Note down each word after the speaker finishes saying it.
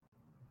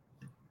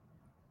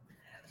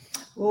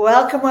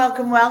Welcome,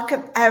 welcome,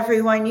 welcome,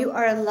 everyone. You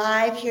are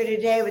live here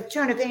today with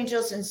Joan of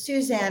Angels and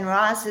Suzanne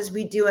Ross as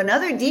we do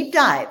another deep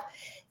dive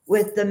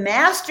with the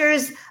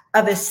Masters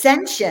of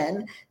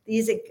Ascension,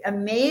 these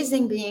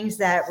amazing beings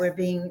that we're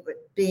being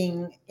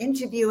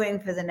interviewing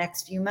for the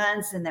next few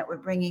months and that we're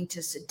bringing to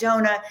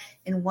Sedona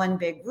in one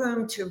big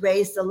room to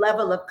raise the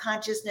level of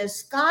consciousness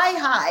sky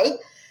high.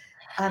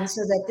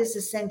 So that this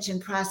ascension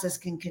process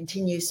can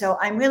continue. So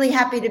I'm really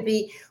happy to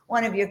be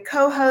one of your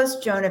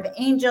co-hosts, Joan of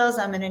Angels.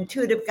 I'm an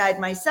intuitive guide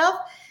myself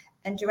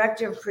and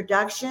director of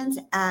productions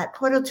at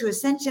Portal to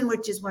Ascension,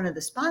 which is one of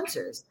the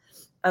sponsors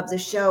of the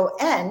show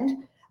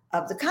and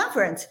of the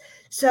conference.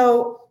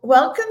 So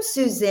welcome,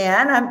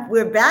 Suzanne.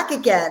 We're back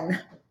again.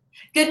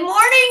 Good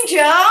morning,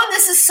 Joan.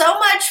 This is so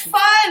much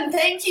fun.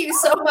 Thank you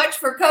so much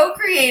for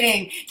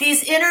co-creating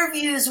these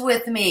interviews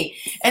with me.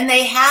 And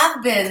they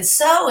have been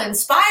so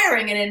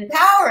inspiring and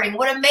empowering.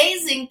 What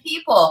amazing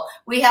people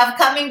we have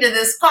coming to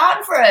this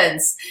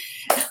conference.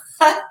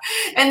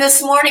 And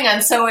this morning,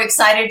 I'm so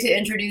excited to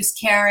introduce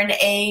Karen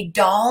A.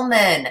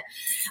 Dahlman.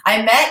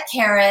 I met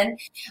Karen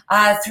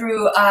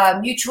through a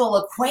mutual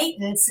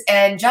acquaintance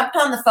and jumped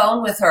on the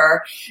phone with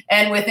her,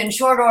 and within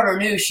short order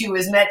knew she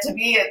was meant to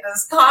be at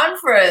this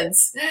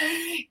conference.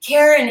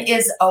 Karen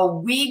is a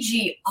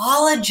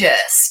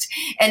Ouijaologist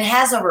and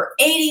has over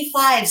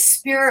 85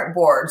 spirit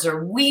boards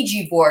or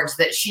Ouija boards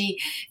that she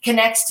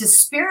connects to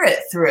spirit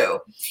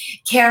through.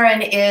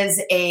 Karen is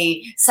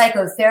a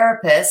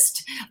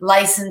psychotherapist,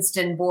 licensed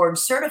and board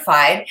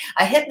certified,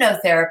 a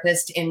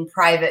hypnotherapist in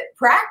private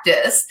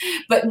practice,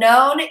 but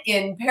known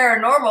in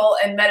paranormal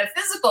and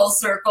metaphysical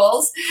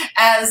circles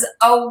as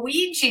a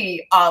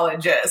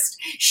Ouijaologist.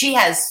 She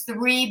has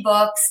 3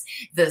 books: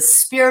 The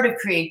Spirit of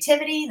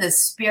Creativity, The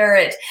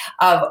Spirit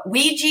of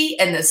Ouija,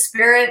 and The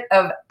Spirit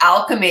of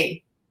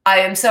Alchemy. I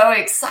am so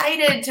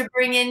excited to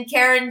bring in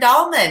Karen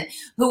Dahlman,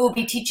 who will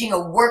be teaching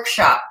a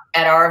workshop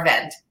at our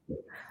event.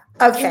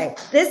 Okay,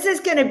 this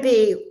is going to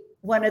be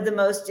one of the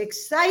most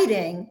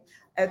exciting,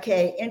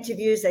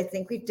 interviews I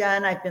think we've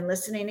done. I've been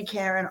listening to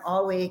Karen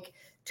all week,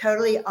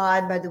 totally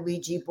awed by the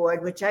Ouija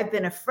board, which I've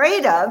been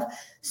afraid of.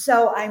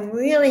 So I'm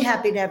really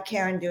happy to have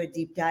Karen do a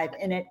deep dive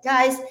in it.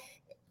 Guys,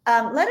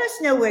 let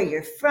us know where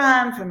you're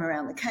from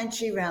around the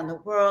country, around the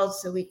world,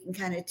 so we can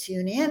kind of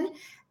tune in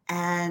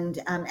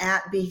and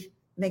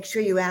make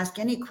sure you ask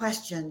any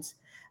questions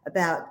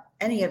about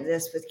any of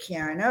this with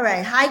Karen. All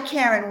right. Hi,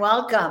 Karen.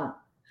 Welcome.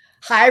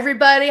 Hi,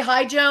 everybody.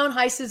 Hi, Joan.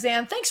 Hi,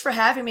 Suzanne. Thanks for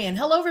having me. And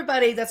hello,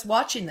 everybody that's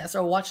watching this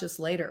or watch this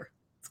later.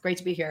 It's great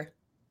to be here.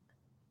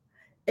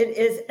 It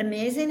is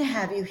amazing to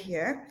have you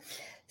here.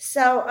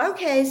 So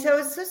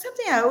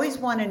something I always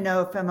want to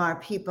know from our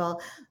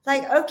people,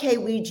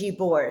 Ouija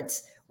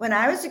boards. When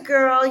I was a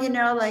girl,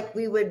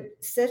 we would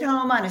sit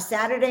home on a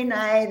Saturday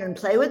night and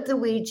play with the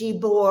Ouija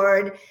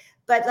board.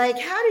 But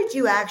how did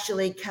you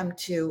actually come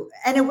to,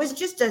 and it was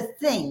just a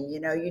thing,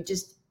 you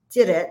just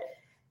did it.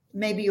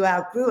 Maybe you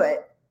outgrew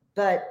it,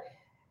 but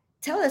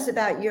tell us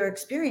about your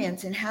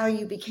experience and how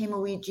you became a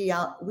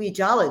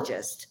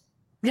Ouijaologist.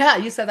 Yeah,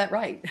 you said that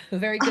right.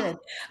 Very good.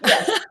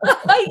 Yes.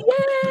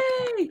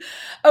 Yay!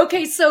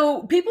 Okay,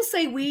 so people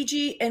say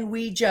Ouija and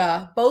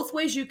Ouija. Both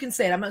ways you can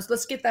say it.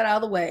 Let's get that out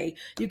of the way.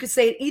 You could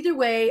say it either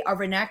way. Our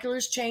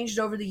vernacular's changed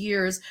over the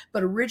years,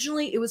 but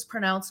originally it was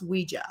pronounced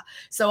Ouija.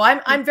 So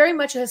I'm very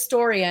much a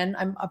historian.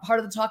 I'm a part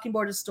of the Talking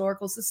Board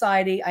Historical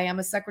Society. I am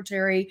a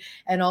secretary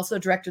and also a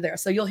director there.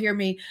 So you'll hear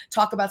me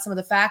talk about some of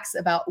the facts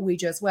about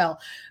Ouija as well.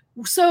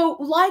 So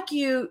like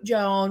you,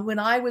 Joan, when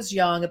I was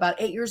young, about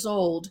 8 years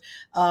old,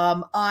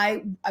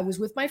 I was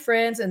with my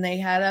friends and they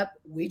had a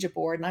Ouija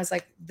board and I was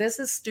like, this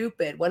is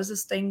stupid. What does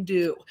this thing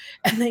do?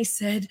 And they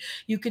said,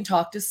 you can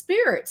talk to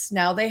spirits.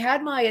 Now they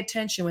had my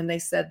attention when they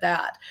said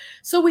that.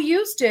 So we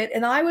used it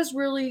and I was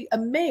really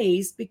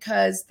amazed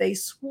because they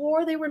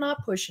swore they were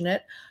not pushing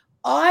it.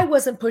 I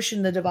wasn't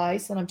pushing the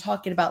device, and I'm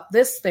talking about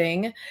this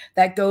thing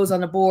that goes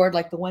on a board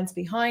like the ones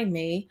behind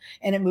me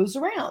and it moves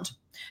around.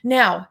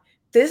 Now,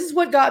 this is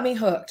what got me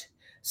hooked.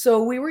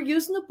 So we were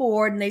using the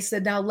board and they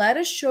said, now let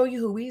us show you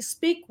who we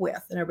speak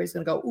with. And everybody's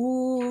going to go,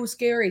 ooh,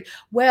 scary.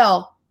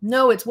 Well,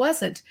 no, it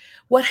wasn't.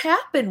 What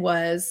happened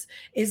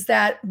is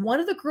that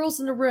one of the girls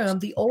in the room,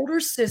 the older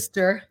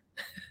sister,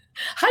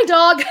 hi,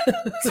 dog.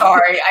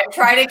 Sorry, I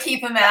try to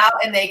keep them out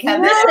and they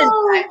come in.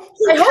 I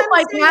hope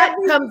my cat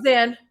comes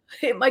in.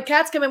 My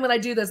cats come in when I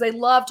do this. They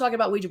love talking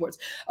about Ouija boards.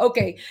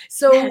 Okay,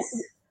 so yes.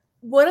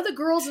 One of the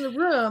girls in the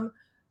room,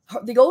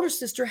 the older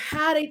sister,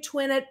 had a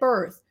twin at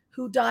birth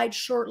who died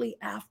shortly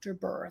after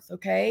birth.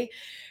 Okay.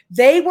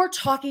 They were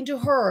talking to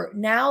her.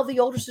 Now the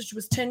older sister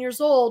was 10 years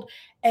old.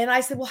 And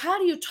I said, well, how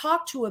do you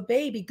talk to a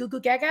baby? Goo goo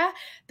gaga?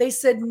 They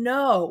said,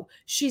 no,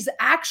 she's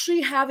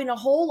actually having a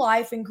whole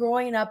life and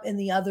growing up in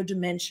the other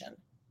dimension.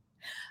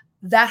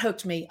 That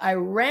hooked me. I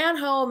ran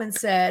home and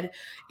said,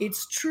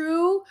 it's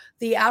true.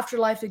 The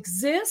afterlife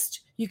exists.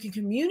 You can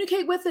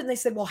communicate with it. And they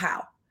said, well,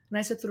 how? And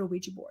I said, through a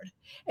Ouija board.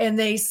 And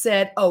they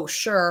said, oh,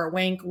 sure,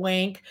 wink,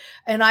 wink.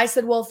 And I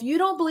said, well, if you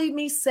don't believe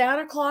me,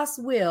 Santa Claus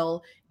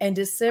will. And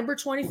December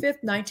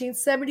 25th,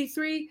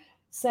 1973,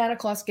 Santa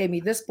Claus gave me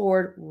this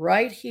board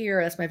right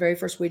here. That's my very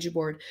first Ouija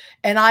board.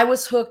 And I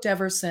was hooked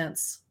ever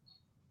since.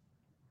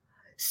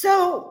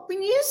 So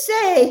when you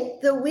say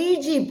the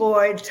Ouija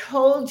board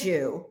told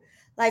you,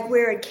 like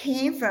where it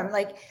came from,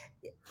 like,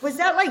 was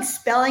that like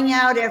spelling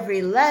out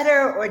every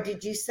letter, or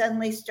did you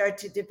suddenly start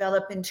to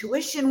develop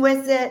intuition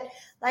with it?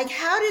 Like,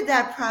 how did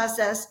that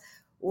process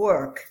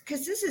work?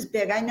 Because this is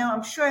big. I know,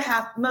 I'm sure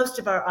most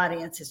of our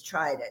audience has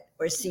tried it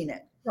or seen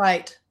it.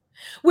 Right.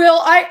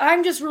 Well,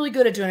 I'm just really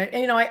good at doing it.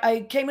 And,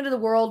 I came into the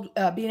world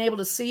being able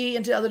to see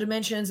into other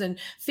dimensions and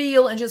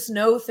feel and just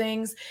know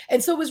things.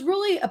 And so it was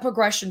really a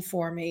progression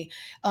for me.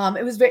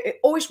 It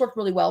always worked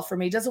really well for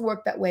me. It doesn't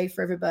work that way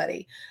for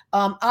everybody.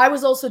 I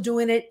was also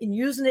doing it and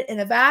using it in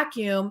a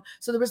vacuum.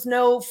 So there was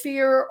no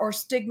fear or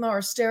stigma or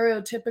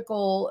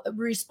stereotypical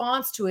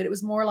response to it. It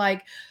was more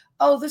like,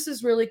 oh, this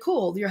is really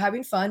cool. You're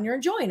having fun. You're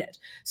enjoying it.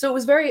 So it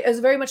was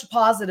very much a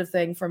positive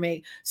thing for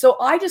me. So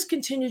I just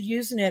continued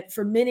using it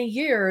for many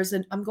years.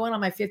 And I'm going on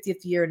my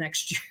 50th year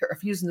next year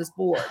of using this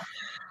board.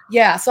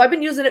 Yeah. So I've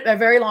been using it a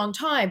very long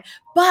time.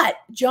 But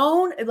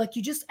Joan, like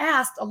you just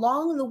asked,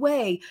 along the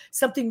way,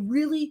 something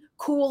really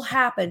cool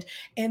happened.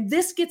 And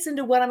this gets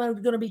into what I'm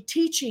going to be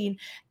teaching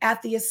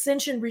at the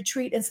Ascension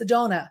Retreat in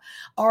Sedona.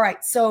 All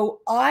right.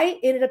 So I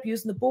ended up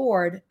using the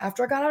board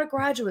after I got out of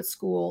graduate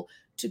school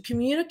to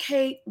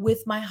communicate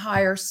with my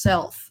higher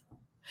self.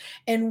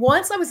 And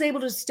once I was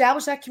able to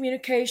establish that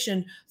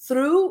communication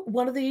through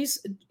one of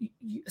these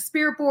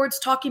spirit boards,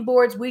 talking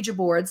boards, Ouija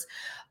boards,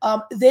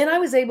 then I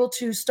was able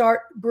to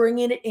start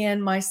bringing it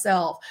in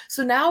myself.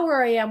 So now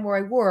where I am, where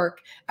I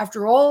work,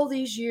 after all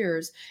these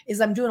years,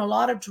 is I'm doing a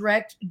lot of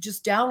direct,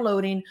 just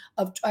downloading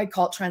of, I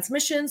call it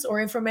transmissions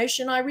or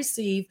information I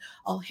receive.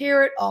 I'll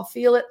hear it, I'll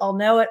feel it, I'll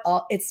know it.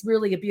 It's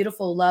really a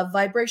beautiful love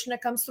vibration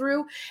that comes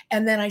through,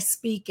 and then I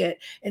speak it.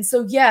 And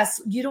so,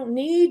 yes, you don't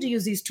need to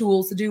use these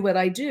tools to do what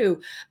I do,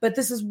 but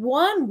this is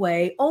one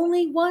way,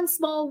 only one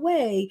small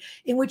way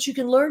in which you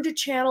can learn to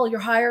channel your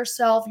higher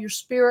self, your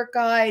spirit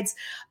guides,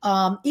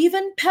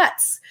 even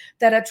pets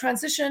that have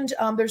transitioned.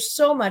 There's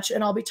so much,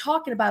 and I'll be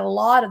talking about a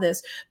lot of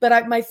this,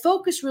 but my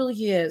focus really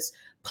is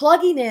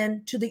plugging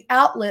in to the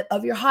outlet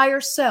of your higher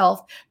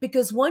self,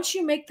 because once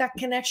you make that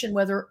connection,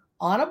 whether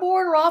on a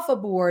board or off a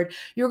board,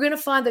 you're going to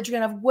find that you're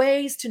going to have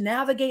ways to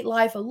navigate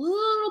life a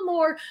little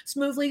more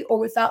smoothly or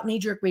without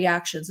knee-jerk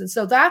reactions. And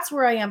so that's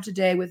where I am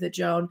today with it,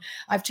 Joan.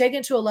 I've taken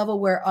it to a level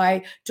where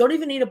I don't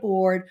even need a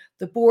board.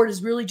 The board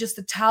is really just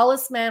a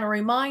talisman, a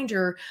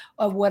reminder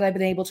of what I've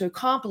been able to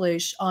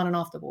accomplish on and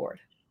off the board.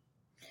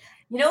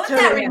 You know what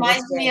that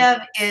reminds me of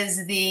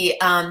is the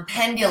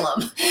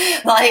pendulum.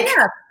 Like,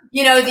 yeah.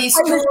 These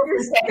tools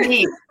and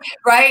techniques,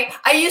 right?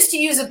 I used to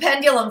use a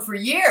pendulum for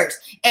years,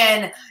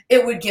 and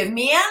it would give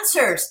me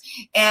answers.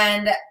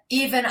 And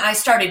even I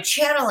started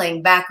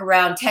channeling back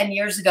around 10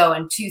 years ago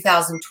in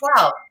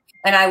 2012.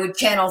 And I would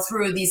channel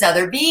through these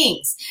other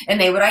beings, and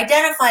they would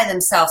identify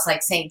themselves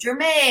like Saint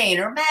Germain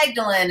or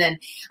Magdalene. And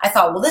I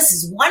thought, well, this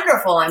is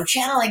wonderful. I'm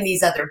channeling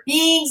these other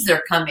beings.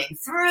 They're coming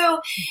through.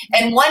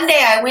 And one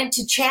day I went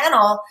to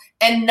channel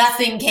and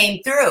nothing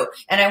came through.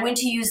 And I went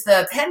to use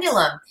the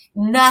pendulum,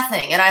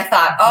 nothing. And I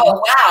thought,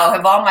 oh, wow,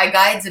 have all my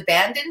guides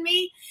abandoned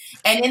me?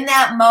 And in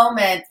that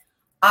moment,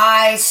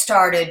 I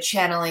started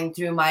channeling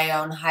through my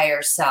own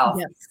higher self.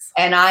 Yes.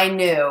 And I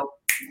knew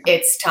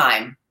it's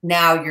time.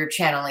 Now you're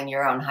channeling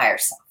your own higher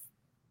self.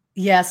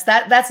 Yes,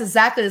 that's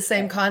exactly the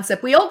same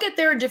concept. We all get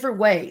there in different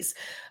ways,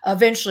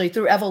 eventually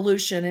through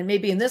evolution, and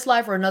maybe in this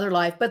life or another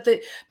life. But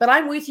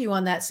I'm with you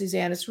on that,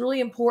 Suzanne. It's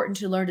really important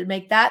to learn to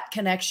make that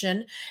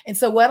connection. And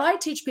so what I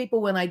teach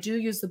people when I do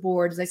use the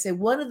board is I say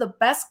one of the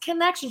best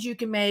connections you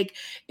can make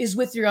is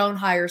with your own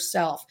higher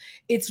self.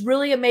 It's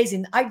really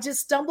amazing. I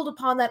just stumbled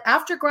upon that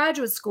after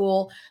graduate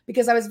school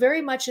because I was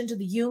very much into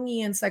the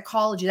Jungian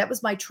psychology. That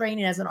was my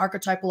training as an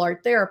archetypal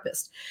art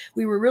therapist.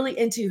 We were really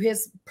into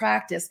his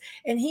practice,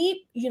 and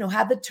he,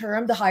 had the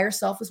term the higher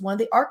self as one of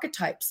the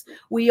archetypes.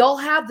 We all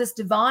have this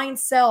divine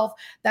self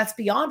that's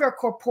beyond our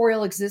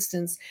corporeal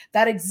existence,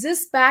 that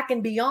exists back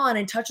and beyond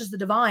and touches the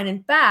divine.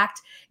 In fact,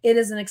 it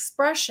is an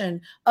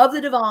expression of the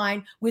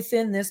divine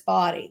within this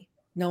body,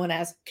 known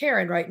as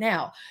Karen right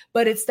now.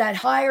 But it's that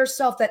higher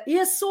self that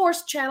is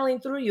source channeling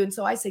through you. And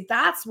so I say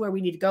that's where we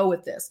need to go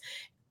with this.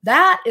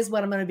 That is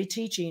what I'm going to be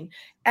teaching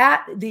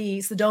at the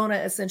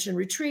Sedona Ascension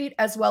Retreat,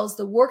 as well as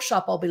the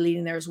workshop I'll be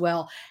leading there as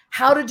well.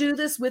 How to do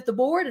this with the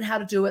board and how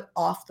to do it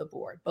off the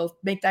board. Both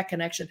make that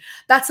connection.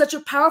 That's such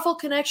a powerful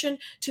connection.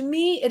 To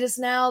me, it is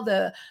now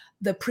the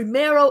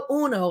primero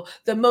uno,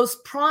 the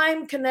most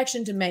prime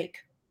connection to make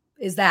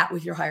is that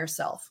with your higher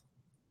self.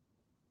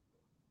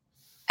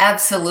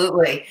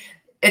 Absolutely.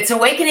 It's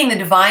awakening the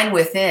divine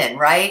within,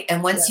 right?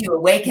 And once you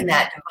awaken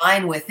that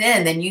divine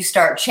within, then you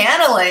start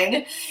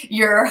channeling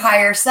your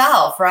higher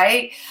self,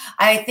 right?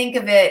 I think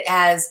of it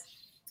as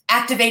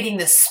activating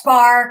the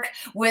spark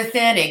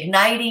within,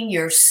 igniting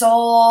your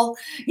soul,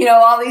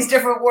 all these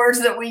different words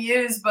that we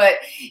use. But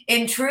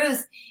in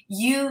truth,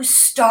 you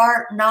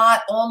start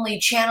not only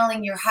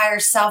channeling your higher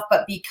self,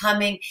 but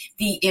becoming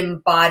the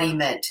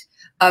embodiment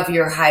of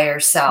your higher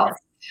self. Yes.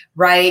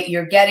 right?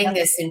 You're getting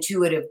this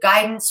intuitive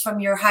guidance from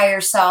your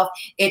higher self.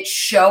 It's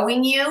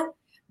showing you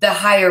the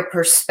higher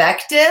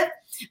perspective,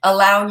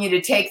 allowing you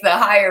to take the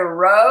higher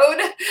road,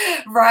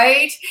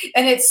 right?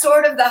 And it's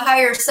sort of the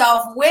higher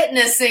self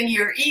witnessing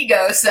your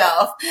ego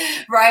self,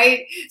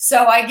 right?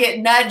 So I get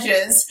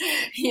nudges,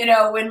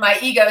 when my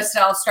ego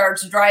self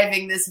starts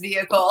driving this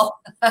vehicle.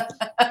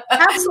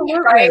 Absolutely.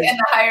 Right? And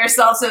the higher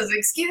self says,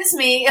 excuse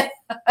me,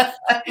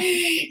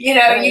 you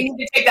need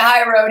to take the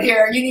high road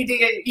here. You need to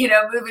get,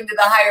 move into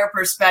the higher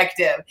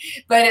perspective.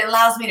 But it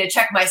allows me to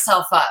check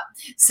myself up.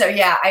 So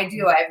yeah, I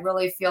do. I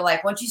really feel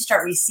like once you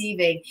start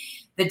receiving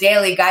the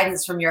daily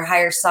guidance from your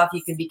higher self,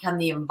 you can become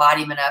the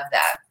embodiment of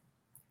that.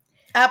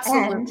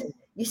 Absolutely. And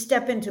you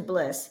step into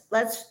bliss.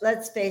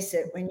 Let's face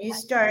it. When you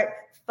start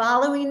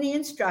following the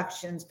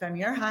instructions from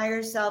your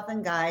higher self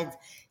and guides,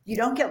 you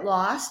don't get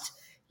lost.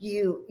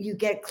 You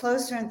get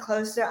closer and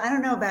closer. I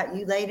don't know about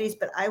you ladies,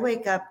 but I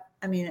wake up,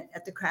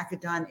 at the crack of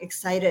dawn,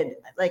 excited.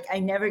 Like I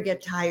never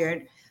get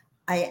tired.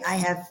 I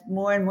have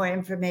more and more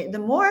information.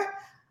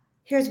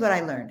 Here's what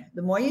I learned.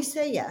 The more you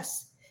say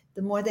yes,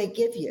 the more they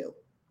give you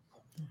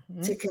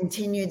to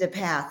continue the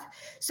path.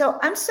 So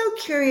I'm so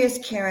curious,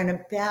 Karen,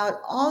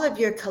 about all of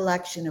your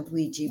collection of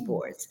Ouija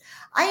boards.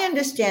 I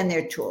understand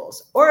they're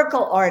tools.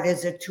 Oracle art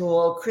is a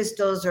tool.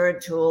 Crystals are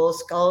a tool.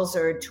 Skulls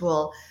are a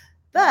tool.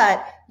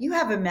 But you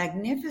have a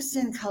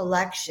magnificent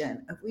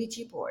collection of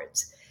Ouija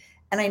boards.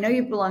 And I know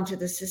you belong to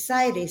the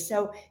society.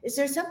 So is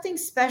there something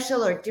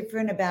special or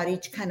different about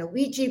each kind of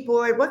Ouija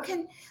board?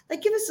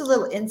 Give us a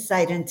little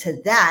insight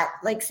into that.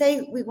 Like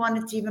say we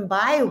wanted to even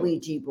buy a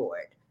Ouija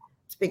board.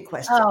 It's a big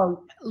question.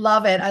 Oh,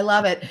 love it. I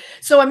love it.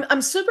 So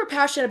I'm super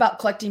passionate about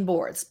collecting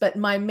boards, but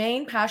my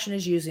main passion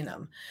is using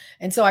them.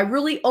 And so I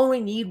really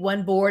only need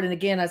one board. And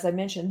again, as I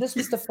mentioned, this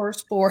was the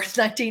first board,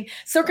 circa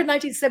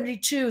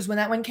 1972 is when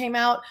that one came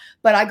out,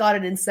 but I got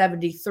it in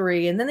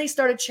 73. And then they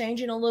started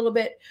changing a little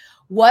bit.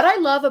 What I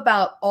love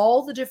about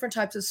all the different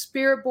types of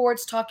spirit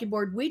boards, talking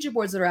board, Ouija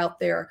boards that are out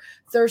there,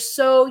 they're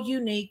so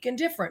unique and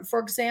different. For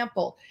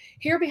example,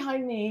 here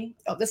behind me,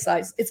 this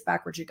size, it's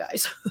backwards, you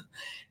guys.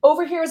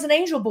 Over here is an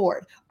angel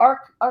board,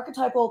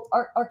 archetypal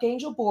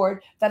archangel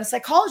board that a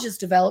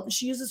psychologist developed and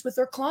she uses with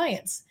her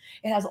clients.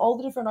 It has all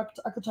the different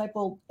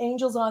archetypal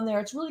angels on there.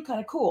 It's really kind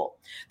of cool.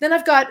 Then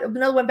I've got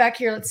another one back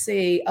here. Let's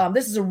see.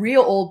 This is a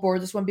real old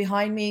board. This one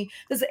behind me.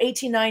 This is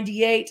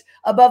 1898.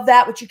 Above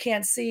that, what you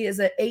can't see is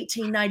a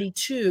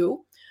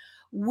 1892.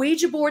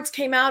 Ouija boards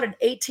came out in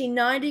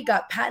 1890,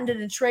 got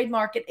patented and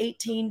trademarked in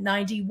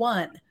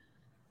 1891.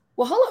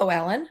 Well, hello,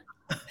 Alan.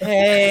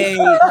 Hey,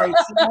 sorry,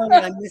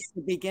 I missed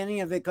the beginning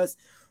of it because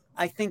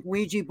I think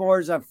Ouija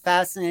boards are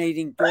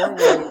fascinating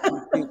doorways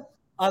into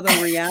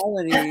other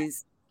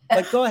realities.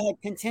 But go ahead,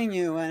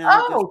 continue. And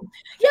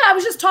I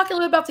was just talking a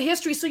little bit about the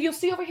history. So you'll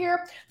see over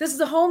here, this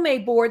is a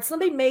homemade board.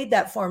 Somebody made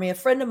that for me, a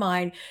friend of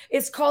mine.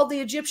 It's called the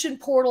Egyptian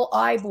Portal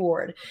Eye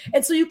Board.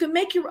 And so you can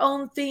make your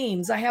own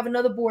themes. I have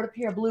another board up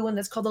here, a blue one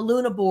that's called the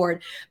Luna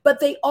board.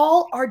 But they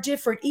all are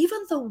different.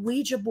 Even the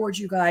Ouija boards,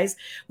 you guys,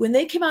 when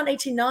they came out in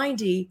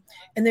 1890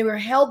 and they were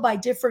held by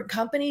different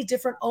companies,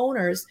 different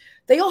owners,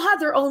 they all had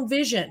their own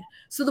vision.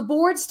 So the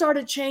board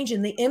started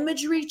changing. The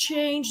imagery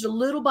changed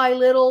little by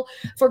little.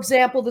 For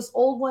example, this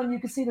old one, you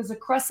can see there's a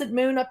crescent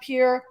moon up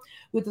here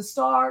with a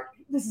star.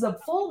 This is a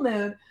full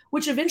moon,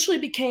 which eventually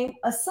became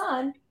a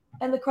sun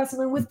and the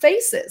crescent moon with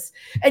faces.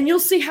 And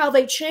you'll see how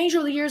they change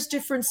over the years,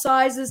 different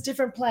sizes,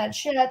 different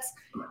planchettes.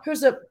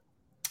 Here's a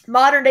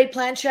modern day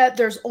planchette.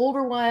 There's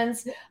older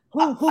ones.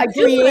 Who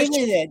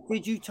created it?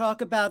 Did you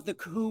talk about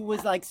who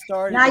was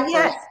started? Not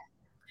yet.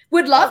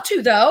 Would love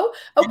to, though.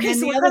 Okay,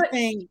 so the other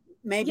thing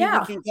maybe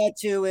we can get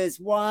to is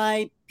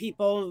why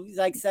people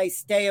say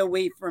stay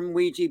away from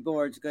Ouija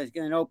boards because it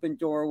can open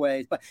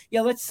doorways. But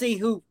let's see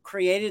who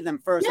created them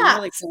first. I'm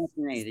really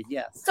fascinated.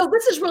 Yes. So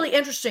this is really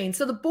interesting.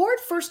 So the board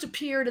first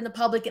appeared in the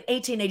public in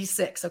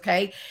 1886.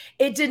 Okay,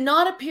 it did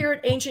not appear in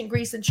ancient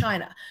Greece and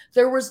China.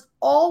 There was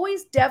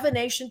always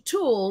divination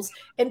tools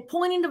and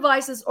pointing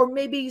devices or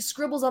maybe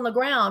scribbles on the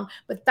ground,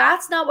 but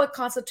that's not what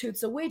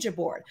constitutes a Ouija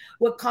board.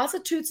 What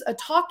constitutes a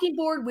talking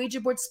board,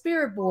 Ouija board,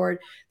 spirit board,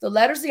 the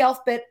letters of the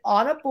alphabet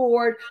on a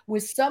board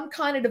with some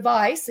kind of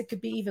device. It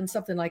could be even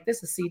something like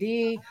this, a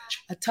CD,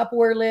 a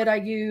Tupperware lid I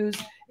use.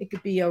 It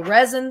could be a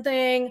resin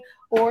thing,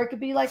 or it could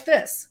be like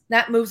this.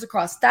 That moves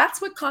across.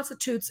 That's what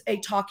constitutes a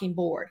talking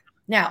board.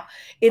 Now,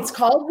 it's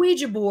called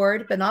Ouija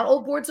board, but not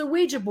all boards are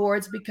Ouija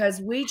boards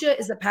because Ouija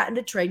is a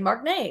patented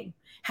trademark name.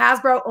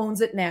 Hasbro owns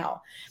it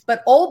now.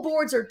 But all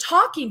boards are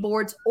talking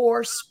boards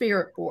or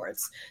spirit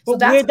boards. So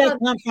where'd that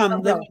come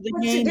from? The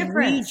name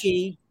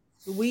Ouija,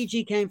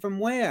 Ouija came from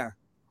where?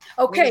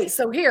 Okay,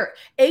 so here,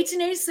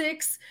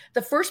 1886,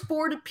 the first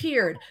board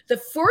appeared. The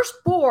first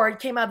board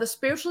came out of the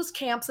spiritualist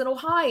camps in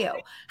Ohio.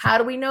 How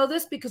do we know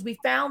this? Because we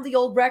found the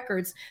old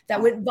records that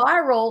went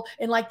viral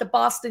in the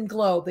Boston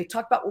Globe. They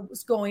talked about what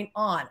was going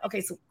on.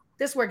 Okay, so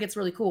this is where it gets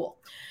really cool.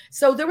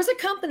 So there was a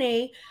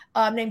company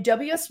named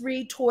W.S.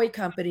 Reed Toy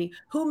Company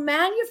who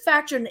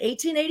manufactured in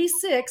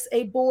 1886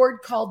 a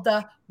board called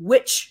the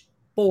Witch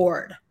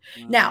board.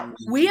 Now,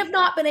 we have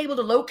not been able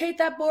to locate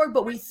that board,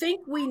 but we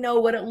think we know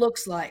what it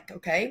looks like,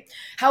 okay?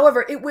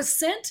 However, it was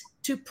sent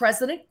to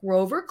President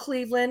Grover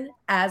Cleveland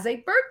as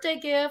a birthday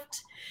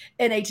gift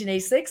in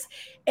 1886.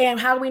 And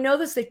how do we know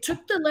this? They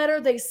took the letter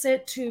they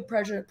sent to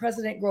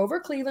President Grover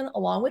Cleveland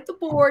along with the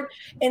board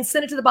and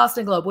sent it to the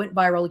Boston Globe, went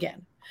viral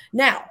again.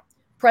 Now,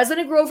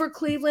 President Grover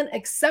Cleveland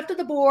accepted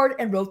the board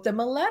and wrote them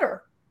a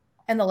letter.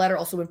 And the letter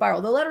also went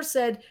viral. The letter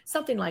said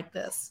something like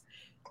this: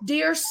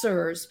 "Dear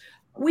sirs,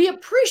 we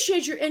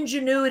appreciate your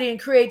ingenuity and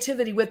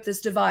creativity with this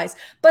device,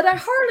 but I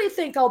hardly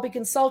think I'll be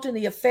consulting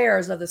the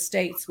affairs of the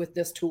states with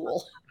this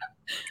tool."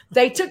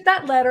 They took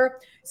that letter,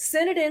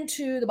 sent it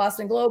into the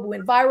Boston Globe,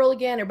 went viral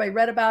again. Everybody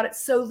read about it.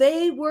 So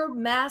they were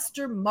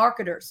master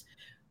marketers.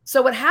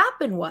 So what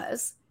happened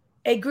was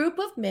a group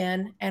of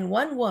men and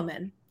one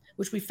woman,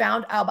 which we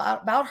found out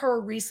about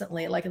her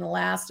recently, like in the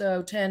last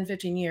 10,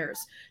 15 years.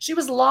 She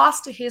was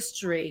lost to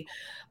history.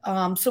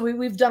 So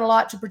we've done a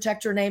lot to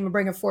protect her name and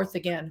bring her forth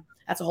again.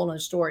 That's a whole other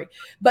story.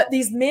 But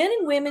these men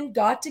and women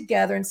got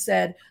together and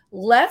said,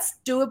 let's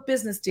do a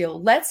business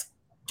deal. Let's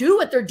do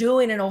what they're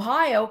doing in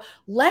Ohio.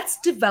 Let's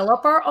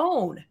develop our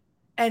own.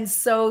 And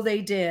so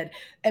they did.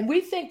 And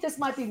we think this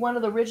might be one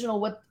of the original,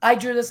 what I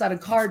drew this out of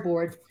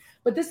cardboard,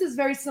 but this is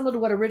very similar to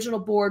what original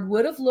board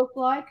would have looked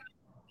like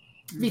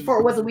before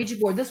it was a Ouija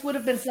board. This would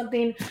have been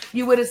something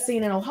you would have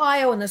seen in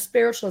Ohio in the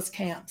spiritualist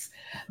camps.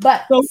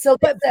 But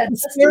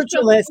the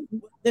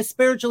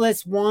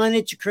spiritualists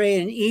wanted to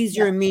create an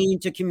easier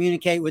means to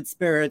communicate with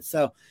spirits.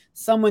 So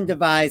someone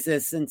devised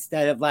this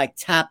instead of like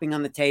tapping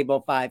on the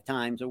table 5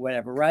 times or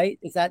whatever, right?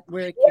 Is that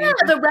where it came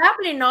from? The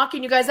rapping and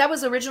knocking, you guys, that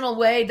was the original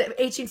way. The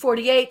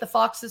 1848, the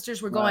Fox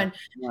sisters were going,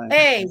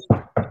 hey,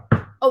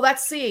 oh,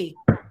 that's C.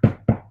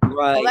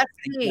 Right. Oh, that's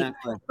C.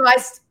 Exactly.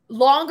 Guys,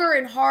 longer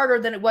and harder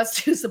than it was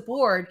to use the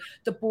board.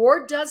 The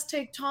board does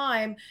take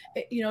time,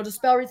 to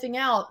spell everything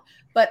out.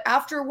 But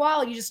after a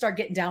while, you just start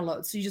getting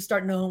downloads. So you just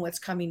start knowing what's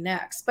coming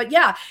next. But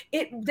yeah,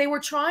 they were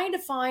trying to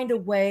find a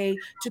way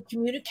to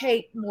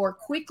communicate more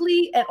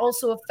quickly and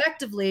also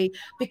effectively,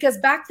 because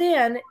back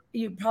then,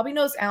 you probably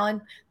know this,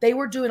 Alan, they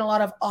were doing a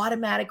lot of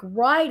automatic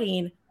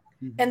writing,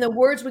 and the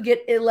words would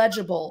get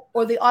illegible,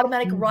 or the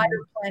automatic writer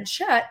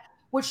planchette,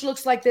 which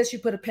looks like this. You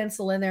put a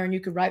pencil in there and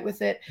you could write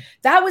with it.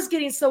 That was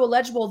getting so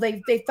illegible.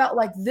 They felt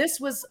like this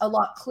was a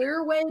lot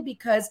clearer way,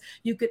 because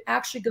you could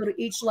actually go to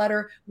each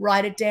letter,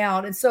 write it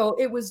down. And so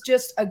it was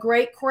just a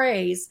great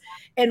craze.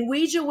 And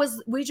Ouija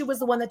was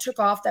the one that took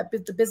off. That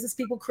the business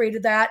people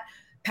created that.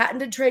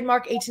 Patented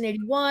trademark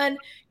 1881.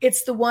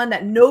 It's the one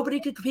that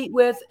nobody could compete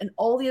with, and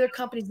all the other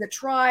companies that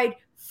tried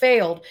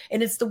failed.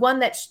 And it's the one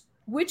that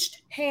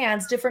switched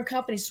hands, different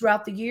companies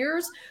throughout the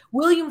years.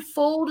 William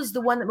Fuld is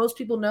the one that most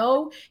people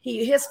know.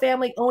 His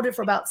family owned it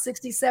for about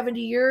 60, 70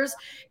 years,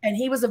 and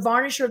he was a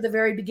varnisher at the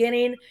very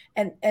beginning,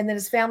 and then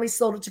his family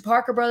sold it to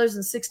Parker Brothers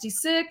in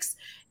 66.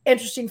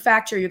 Interesting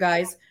fact here, you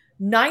guys.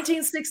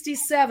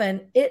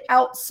 1967, it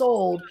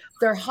outsold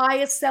their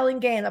highest selling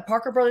game that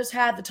Parker Brothers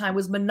had at the time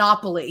was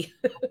Monopoly.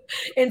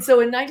 And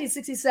so in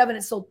 1967,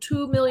 it sold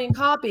 2 million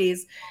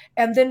copies.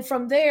 And then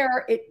from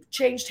there, it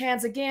changed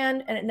hands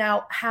again, and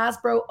now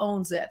Hasbro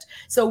owns it.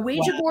 So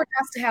Ouija board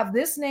has to have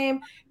this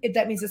name.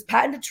 That means it's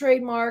patented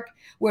trademark,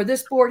 where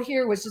this board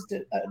here was just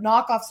a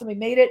knockoff. Somebody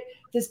made it.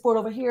 This board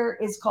over here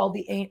is called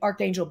the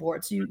Archangel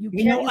board. So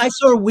I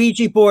saw a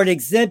Ouija board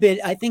exhibit,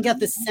 I think at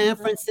the San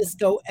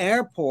Francisco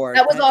airport.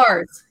 That was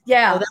ours.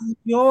 Yeah. Oh, that was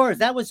yours.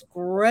 That was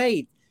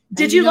great.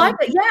 Did you like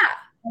it? Yeah.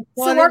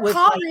 So our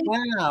colleague,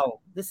 wow,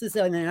 this is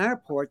an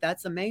airport.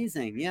 That's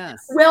amazing.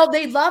 Yes. Well,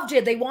 they loved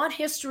it. They want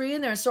history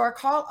in there. So our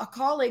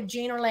colleague,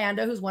 Jean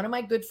Orlando, who's one of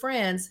my good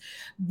friends,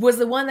 was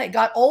the one that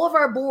got all of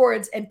our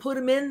boards and put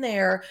them in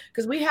there,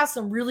 because we have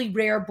some really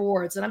rare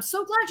boards. And I'm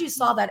so glad you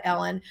saw that,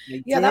 Ellen.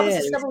 That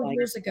was several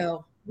years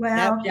ago.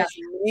 Wow. That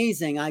was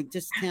amazing. I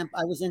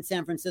was in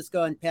San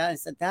Francisco, and Pat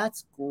said,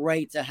 that's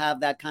great to have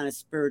that kind of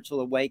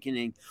spiritual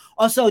awakening.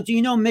 Also, do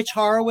you know Mitch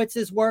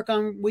Horowitz's work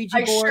on Ouija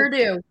board?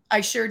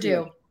 I sure do.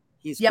 Yeah.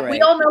 He's great.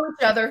 We all know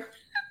each other.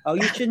 Oh,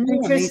 you should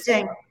know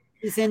him.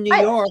 He's in New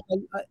York.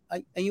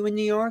 Are you in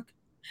New York?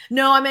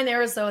 No, I'm in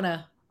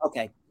Arizona.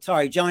 Okay.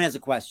 Sorry, Joan has a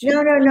question.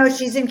 No.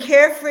 She's in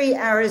Carefree,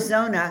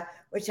 Arizona,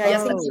 which I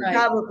think you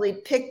probably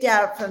picked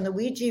out from the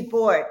Ouija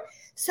board.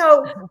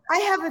 So I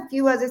have a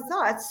few other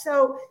thoughts.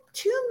 So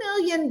 2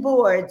 million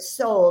boards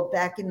sold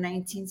back in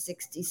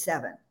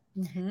 1967.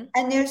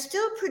 And they're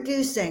still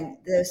producing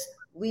this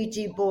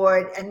Ouija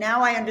board. And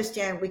now I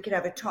understand we could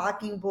have a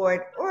talking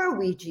board or a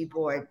Ouija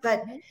board.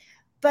 But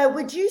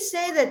would you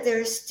say that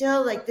there's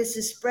still, like, this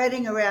is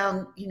spreading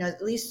around,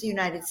 at least the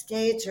United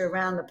States or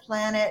around the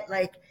planet?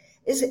 Like,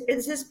 is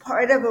this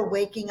part of a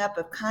waking up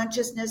of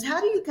consciousness? How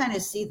do you kind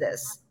of see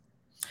this?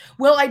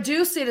 Well, I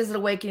do see it as an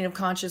awakening of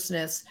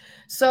consciousness.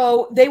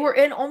 So they were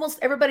in almost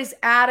everybody's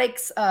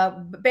attics,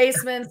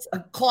 basements,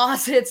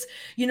 closets,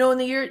 in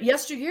the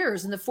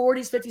yesteryears, in the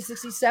 40s, 50s,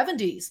 60s,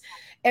 70s.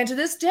 And to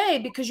this day,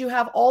 because you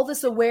have all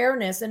this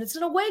awareness, and it's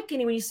an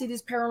awakening when you see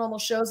these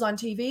paranormal shows on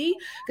TV,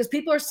 because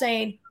people are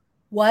saying,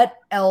 what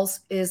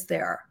else is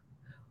there?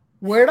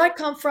 Where did I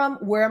come from?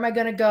 Where am I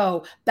going to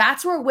go?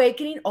 That's where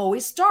awakening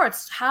always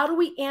starts. How do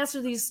we answer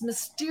these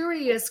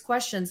mysterious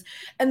questions?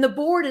 And the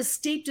board is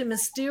steeped in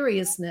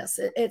mysteriousness.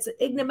 It's an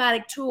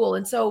enigmatic tool.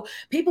 And so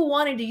people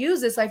wanting to use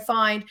this, I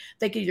find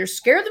they can either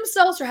scare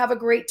themselves or have a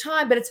great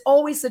time, but it's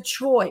always a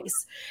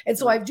choice. And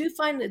so I do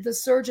find that the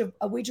surge of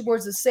Ouija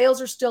boards, the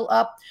sales are still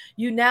up.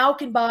 You now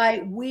can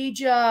buy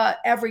Ouija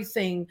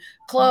everything,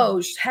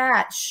 clothes,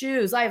 hats,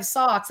 shoes. I have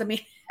socks. I mean,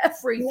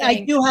 everything.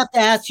 I do have to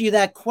ask you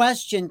that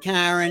question,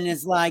 Karen,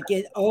 is like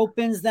it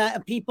opens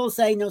that people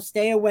say, no,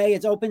 stay away.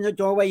 It's open the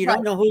doorway. You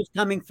don't know who's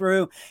coming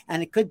through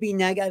and it could be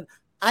negative.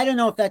 I don't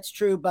know if that's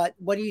true, but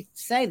what do you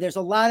say? There's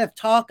a lot of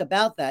talk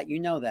about that. You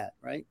know that,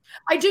 right?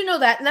 I do know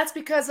that. And that's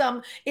because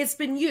it's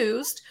been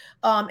used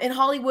in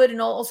Hollywood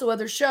and also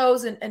other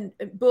shows and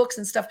books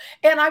and stuff.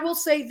 And I will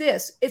say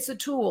this, it's a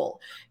tool.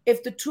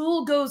 If the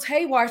tool goes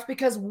haywire, it's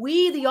because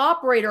we, the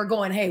operator, are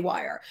going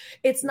haywire.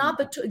 It's not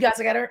the tool. Guys,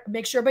 I got to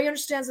make sure everybody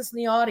understands this in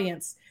the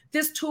audience.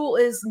 This tool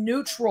is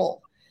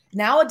neutral.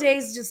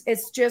 Nowadays,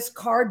 it's just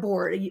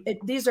cardboard.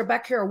 These are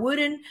back here are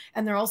wooden,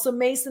 and they're also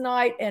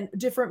masonite and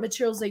different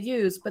materials they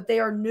use, but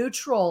they are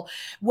neutral.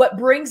 What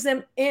brings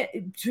them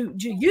in to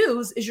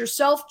use is your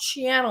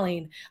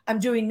self-channeling. I'm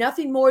doing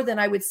nothing more than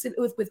I would sit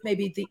with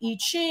maybe the I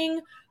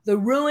Ching, the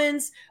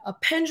ruins, a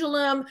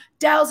pendulum,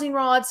 dowsing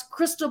rods,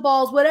 crystal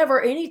balls,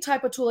 whatever, any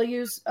type of tool I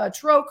use,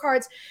 tarot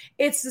cards,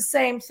 it's the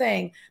same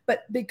thing.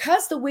 But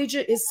because the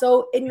Ouija is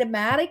so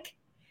enigmatic,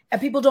 and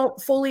people don't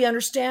fully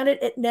understand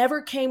it, it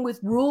never came with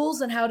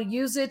rules on how to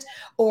use it,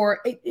 or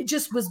it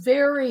just was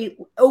very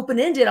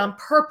open-ended on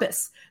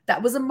purpose.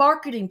 That was a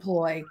marketing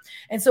ploy.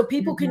 And so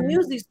people can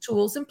use these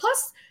tools. And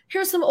plus,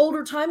 here's some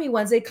older timey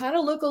ones. They kind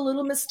of look a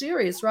little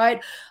mysterious,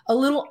 right? A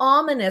little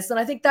ominous. And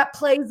I think that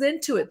plays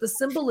into it, the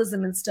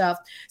symbolism and stuff.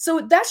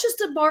 So that's just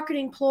a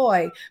marketing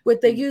ploy,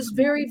 what they use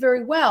very,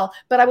 very well.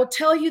 But I will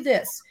tell you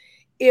this.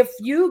 If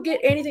you get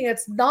anything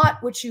that's not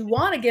what you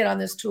want to get on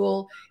this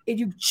tool, if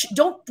you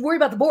don't worry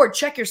about the board,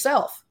 check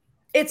yourself.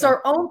 It's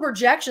our own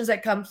projections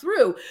that come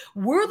through.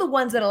 We're the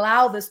ones that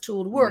allow this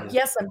tool to work.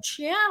 Yes, I'm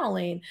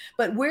channeling,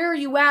 but where are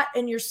you at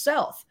in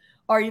yourself?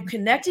 Are you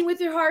connecting with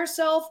your higher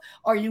self?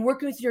 Are you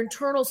working with your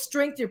internal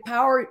strength, your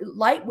power,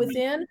 light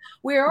within?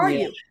 Where are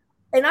you?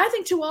 And I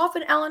think too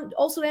often, Alan,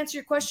 also to answer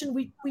your question,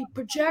 we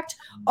project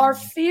our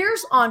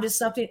fears onto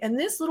something. And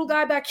this little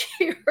guy back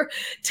here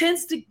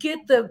tends to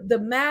get the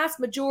mass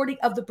majority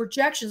of the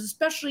projections,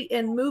 especially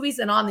in movies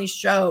and on these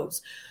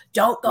shows.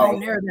 Don't go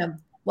near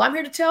them. Well, I'm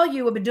here to tell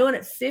you, I've been doing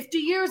it 50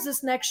 years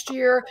this next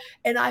year,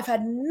 and I've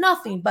had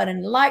nothing but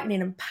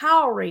enlightening,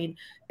 empowering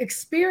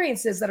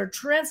experiences that are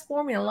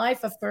transforming and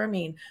life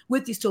affirming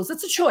with these tools.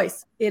 It's a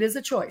choice. It is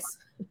a choice.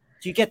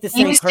 Do you get the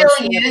same? Do you still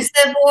use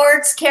the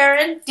boards,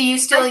 Karen? Do you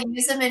still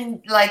use them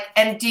and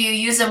do you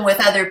use them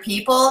with other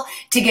people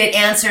to get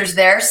answers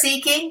they're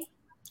seeking?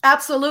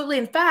 Absolutely.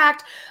 In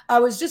fact, I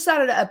was just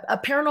at a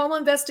paranormal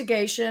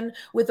investigation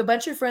with a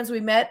bunch of friends we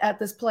met at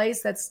this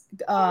place that's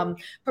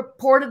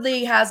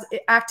purportedly has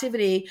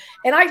activity.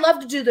 And I love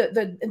to do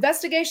the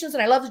investigations,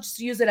 and I love to just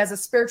use it as a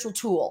spiritual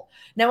tool.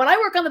 Now, when I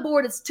work on the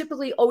board, it's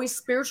typically always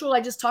spiritual.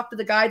 I just talk to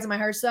the guides and my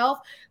higher self,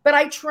 but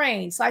I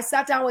train. So I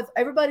sat down with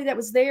everybody that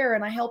was there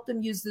and I helped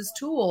them use this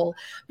tool,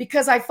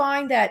 because I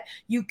find that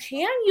you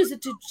can use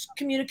it to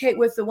communicate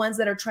with the ones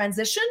that are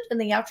transitioned in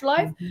the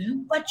afterlife,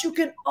 but you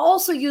can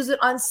also use it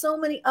on so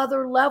many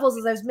other levels,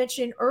 as I was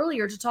mentioning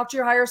earlier, to talk to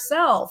your higher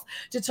self,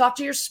 to talk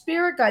to your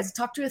spirit guides, to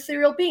talk to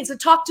ethereal beings, to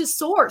talk to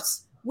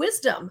source.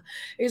 Wisdom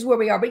is where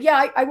we are. But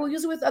yeah, I will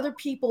use it with other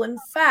people. In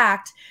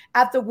fact,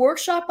 at the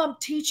workshop I'm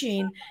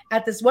teaching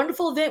at this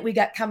wonderful event we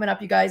got coming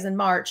up, you guys, in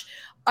March,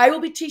 I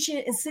will be teaching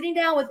it and sitting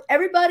down with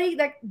everybody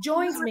that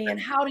joins me and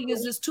how to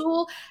use this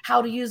tool,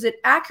 how to use it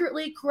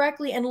accurately,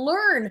 correctly, and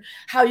learn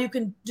how you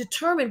can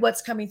determine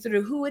what's coming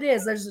through, who it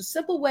is. There's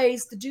simple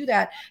ways to do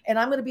that. And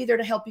I'm going to be there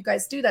to help you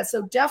guys do that.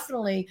 So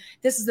definitely,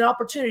 this is an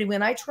opportunity.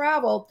 When I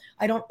travel,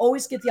 I don't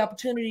always get the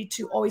opportunity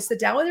to always sit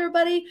down with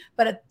everybody,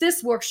 but at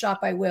this workshop,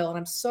 I will. And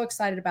I'm so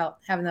excited about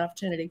having that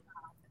opportunity.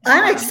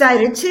 I'm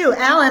excited too.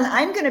 Alan,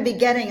 I'm going to be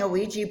getting a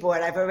Ouija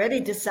board. I've already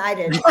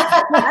decided. No,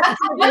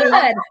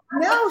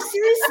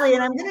 seriously.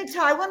 And I'm going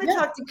to I want to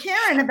talk to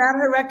Karen about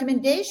her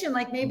recommendation,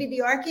 like maybe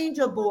the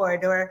Archangel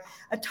board or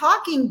a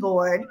talking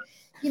board.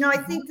 You know, I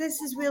think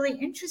this is really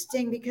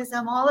interesting because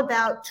I'm all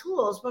about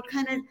tools.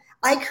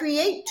 I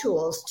create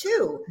tools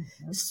too.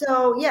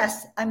 So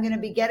yes, I'm going to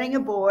be getting a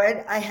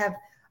board. I have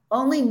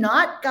only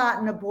not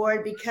gotten a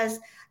board because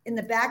in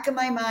the back of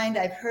my mind,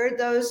 I've heard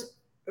those,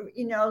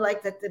 you know,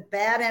 like that the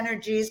bad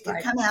energies can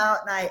come out,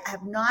 and I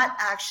have not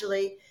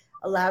actually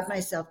allowed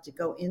myself to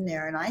go in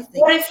there. And I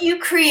think, what if you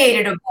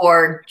created a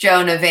board,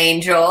 Joan of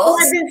Angels? Well,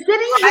 I've been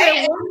sitting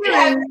here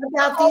wondering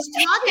about these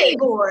talking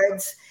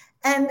boards.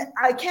 And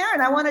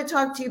Karen, I want to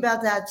talk to you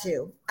about that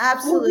too.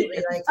 Absolutely.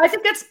 I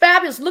think that's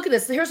fabulous. Look at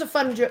this. Here's a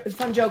fun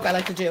joke I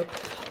like to do.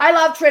 I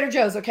love Trader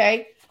Joe's,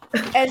 okay?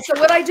 And so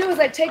what I do is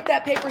I take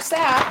that paper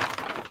sack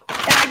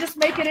and I just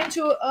make it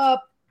into a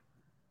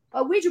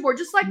Ouija board,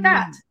 just like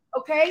that.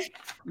 Okay.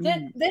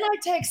 Then I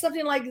take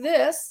something like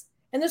this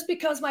And this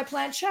becomes my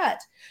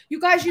planchette. You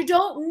guys, you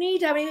don't need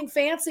to have anything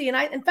fancy.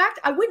 And in fact,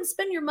 I wouldn't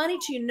spend your money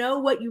till you know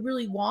what you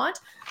really want.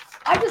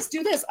 I just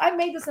do this. I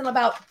made this in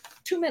about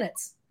 2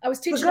 minutes. I was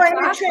teaching We're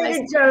going to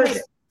Trader Joe's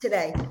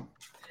today.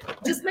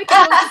 Just make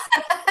it.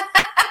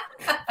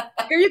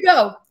 Here you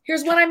go.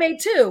 Here's one I made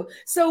too.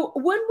 So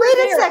when we're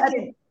Wait a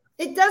second.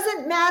 It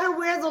doesn't matter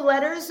where the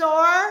letters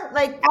are?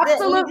 Like,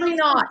 absolutely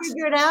not.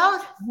 Figure it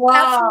out? Wow.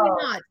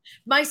 Absolutely not.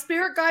 My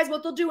spirit guides,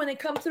 what they'll do when they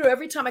come through,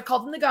 every time I call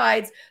them the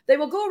guides, they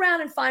will go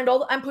around and find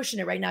I'm pushing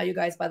it right now, you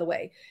guys, by the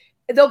way.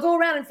 They'll go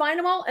around and find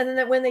them all. And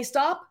then when they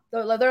stop,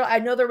 I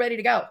know they're ready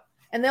to go.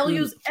 And they'll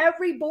use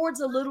every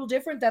board's a little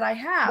different that I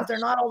have. They're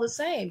not all the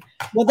same.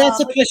 Well, that's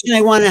a question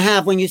I want to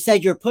have when you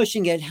said you're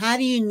pushing it. How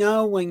do you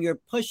know when you're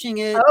pushing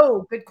it?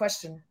 Oh, good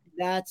question.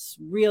 That's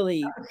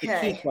really the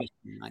key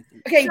question, I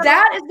think. Okay,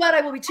 that is what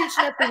I will be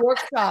teaching at the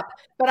workshop,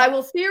 but I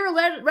will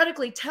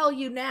theoretically tell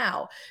you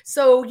now.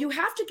 So you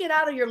have to get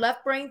out of your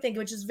left brain thinking,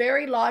 which is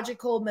very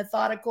logical,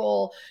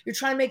 methodical. You're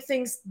trying to make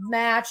things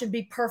match and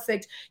be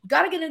perfect. You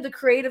got to get into the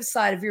creative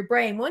side of your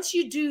brain. Once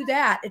you do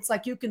that, it's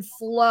like you can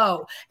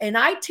flow. And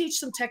I teach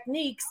some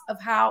techniques of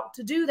how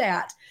to do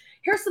that.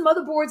 Here's some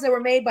other boards that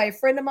were made by a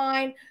friend of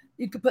mine.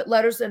 You could put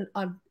letters in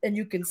on, and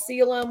you can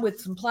seal them with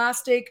some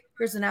plastic.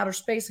 Here's an outer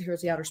space.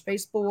 Here's the outer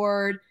space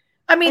board.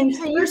 I mean, and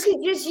so you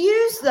could just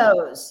use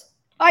those.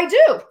 I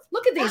do.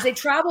 Look at these. They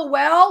travel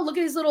well. Look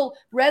at these little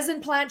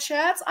resin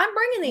planchettes. I'm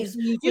bringing these.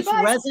 You just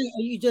resin?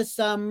 You just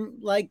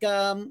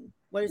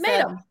what is made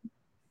that? them.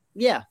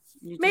 Yeah.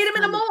 Made them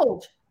in a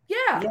mold.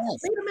 Yeah. Yes.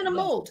 Made them in a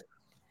mold.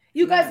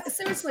 You guys,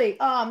 seriously.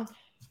 You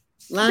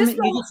just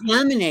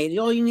laminate.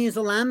 All you need is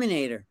a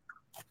laminator.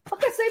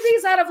 Okay, say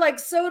these out of like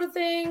soda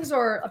things,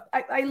 or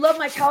I love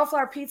my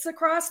cauliflower pizza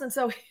crust. And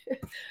so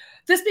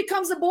this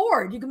becomes a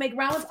board. You can make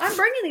round ones. I'm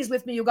bringing these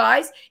with me, you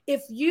guys.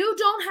 If you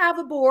don't have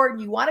a board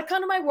and you want to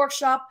come to my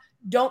workshop,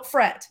 don't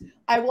fret.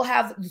 I will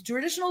have the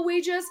traditional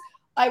Ouijas.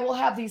 I will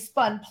have these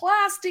fun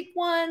plastic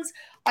ones.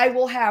 I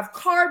will have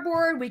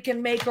cardboard. We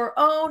can make our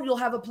own. You'll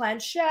have a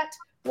planchette.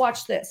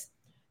 Watch this.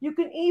 You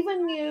can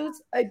even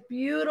use a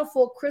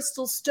beautiful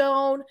crystal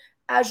stone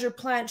as your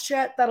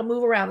planchette that'll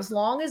move around as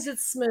long as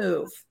it's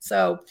smooth.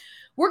 So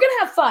we're going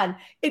to have fun.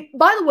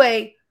 By the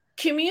way,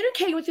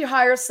 communicating with your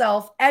higher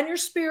self and your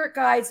spirit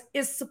guides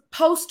is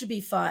supposed to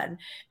be fun.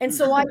 And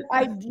so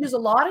I use a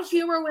lot of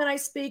humor when I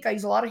speak. I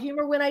use a lot of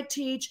humor when I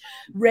teach.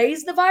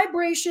 Raise the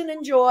vibration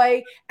and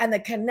joy, and the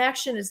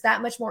connection is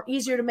that much more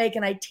easier to make.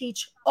 And I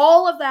teach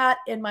all of that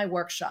in my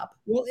workshop.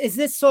 Well, is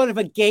this sort of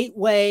a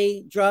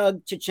gateway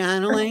drug to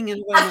channeling?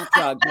 And well, not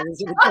drug, but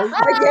is it a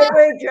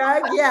gateway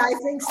drug? Yeah, I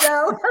think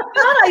so.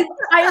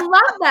 I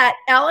love that,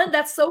 Ellen.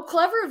 That's so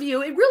clever of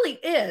you. It really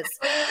is.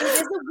 It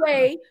is a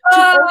way to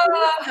open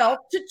yourself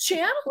to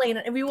channeling.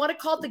 And we want to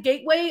call it the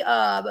gateway,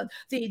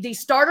 the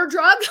starter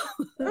drug.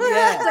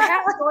 Yeah. It's a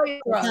happy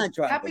drug. It's not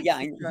drug, but yeah,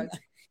 I know. Drug.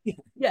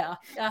 Yeah.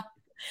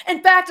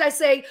 In fact, I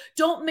say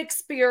don't mix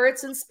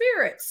spirits and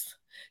spirits.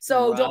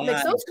 So don't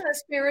mix those kind of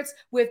spirits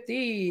with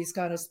these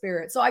kind of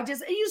spirits. So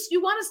you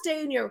want to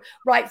stay in your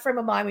right frame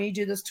of mind when you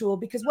do this tool,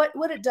 because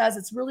what it does,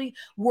 it's really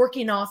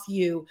working off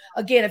you.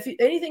 Again, if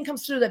anything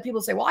comes through that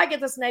people say, well, I get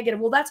this negative.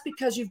 Well, that's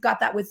because you've got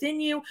that within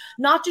you,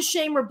 not to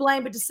shame or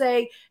blame, but to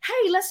say,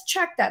 hey, let's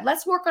check that.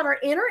 Let's work on our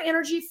inner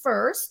energy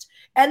first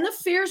and the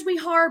fears we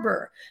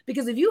harbor.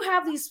 Because if you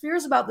have these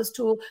fears about this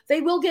tool,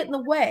 they will get in the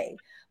way.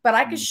 But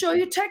I can show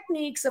you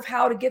techniques of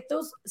how to get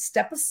those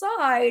step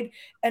aside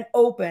and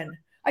open.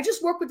 I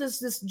just worked with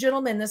this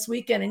gentleman this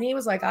weekend, and he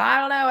was like, I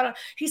don't know.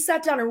 He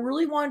sat down and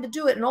really wanted to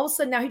do it. And all of a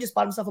sudden now he just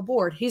bought himself a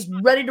board. He's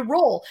ready to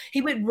roll.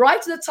 He went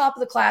right to the top of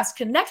the class,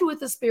 connected with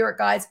the spirit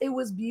guides. It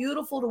was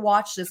beautiful to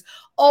watch this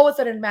all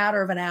within a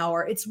matter of an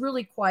hour. It's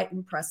really quite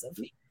impressive.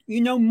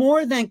 You know,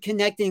 more than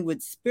connecting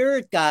with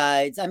spirit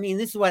guides, I mean,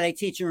 this is what I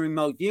teach in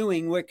remote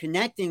viewing. We're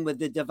connecting with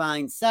the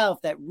divine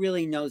self that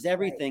really knows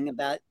everything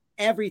about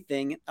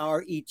everything,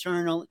 our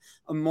eternal,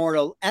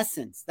 immortal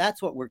essence.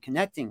 That's what we're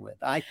connecting with,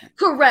 I think.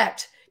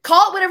 Correct.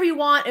 Call it whatever you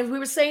want. And we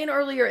were saying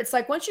earlier, it's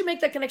like once you make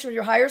that connection with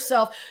your higher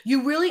self,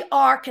 you really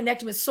are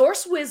connecting with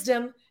source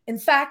wisdom. In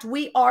fact,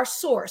 we are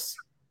source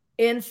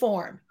in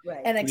form,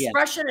 an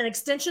expression, an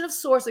extension of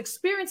source,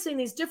 experiencing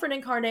these different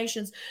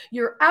incarnations.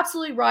 You're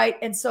absolutely right.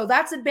 And so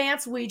that's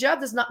advanced Ouija.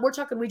 We're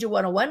talking Ouija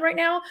 101 right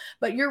now,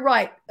 but you're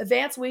right.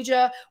 Advanced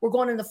Ouija, we're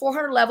going into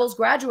 400 levels,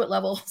 graduate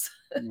levels.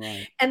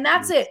 Right. And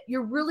that's it.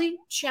 You're really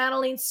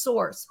channeling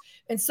source.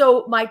 And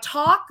so my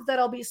talk that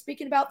I'll be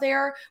speaking about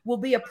there will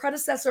be a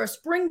predecessor, a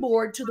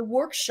springboard to the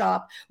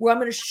workshop where I'm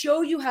going to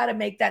show you how to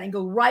make that and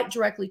go right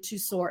directly to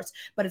source.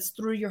 But it's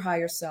through your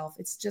higher self.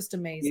 It's just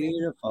amazing.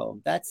 Beautiful.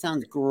 That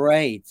sounds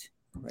great.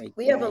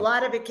 We have a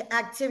lot of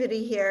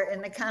activity here in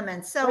the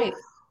comments. So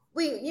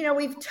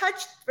we've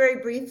touched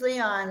very briefly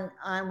on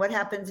what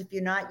happens if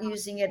you're not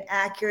using it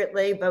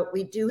accurately, but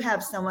we do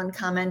have someone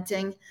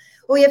commenting.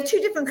 Well, we have two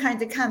different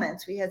kinds of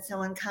comments. We had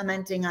someone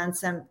commenting on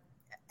some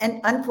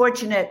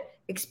unfortunate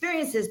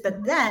experiences,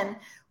 but then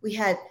we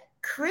had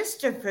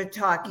Christopher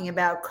talking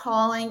about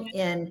calling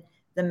in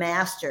the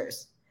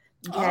masters.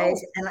 Okay.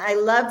 And I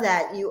love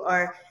that you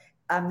are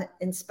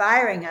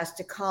inspiring us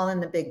to call in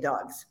the big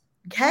dogs.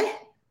 Okay.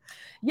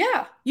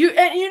 Yeah.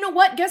 And you know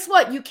what? Guess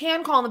what? You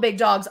can call them the big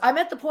dogs. I'm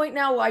at the point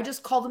now where I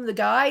just call them the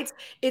guides.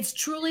 It's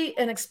truly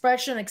an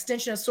extension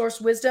of source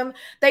wisdom.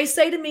 They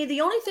say to me, the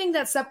only thing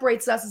that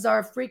separates us is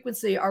our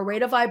frequency, our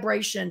rate of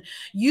vibration.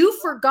 You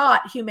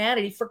forgot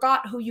humanity,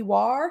 forgot who you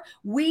are.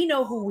 We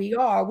know who we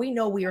are. We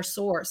know we are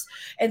source.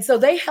 And so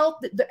they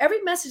help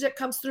every message that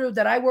comes through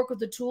that I work with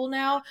the tool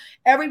now,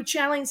 every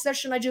channeling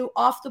session I do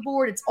off the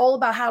board, it's all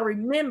about how to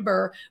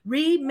remember,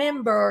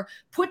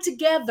 put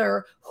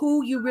together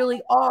who you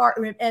really are,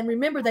 and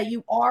remember that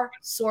you are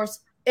source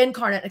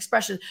incarnate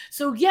expression.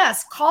 So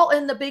yes, call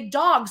in the big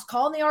dogs,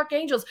 call in the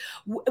archangels.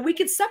 We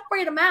could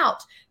separate them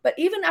out, but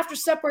even after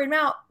separating them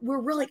out, we're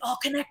really all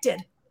connected.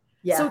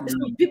 Yeah. So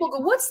people go,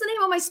 what's the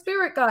name of my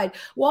spirit guide?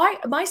 Why?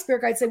 My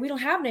spirit guide say we don't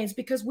have names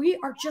because we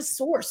are just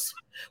source.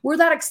 We're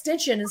that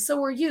extension, and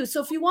so are you.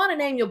 So if you want a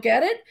name, you'll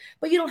get it,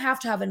 but you don't have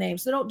to have a name.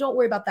 So don't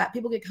worry about that.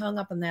 People get hung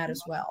up on that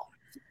as well.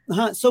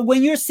 So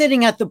when you're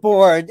sitting at the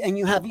board and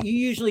you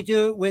usually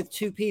do it with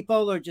two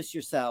people or just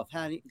yourself?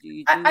 How do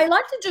you do I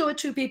like to do it with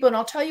two people, and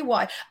I'll tell you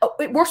why.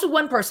 It works with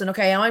one person.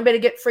 Okay. I don't want anybody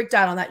to get freaked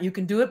out on that. You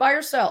can do it by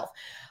yourself.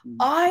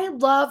 I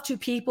love two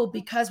people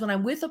because when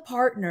I'm with a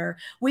partner,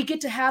 we get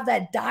to have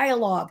that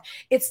dialogue.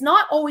 It's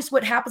not always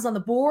what happens on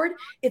the board.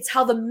 It's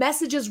how the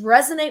messages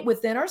resonate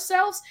within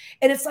ourselves.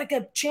 And it's like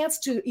a chance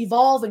to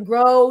evolve and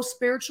grow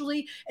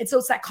spiritually. And so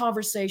it's that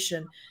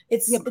conversation.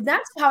 And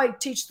that's how I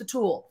teach the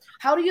tool,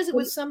 how to use it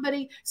with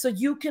somebody so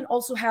you can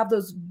also have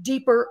those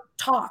deeper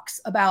talks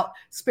about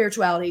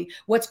spirituality,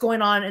 what's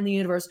going on in the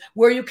universe,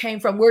 where you came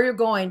from, where you're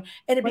going.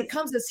 And it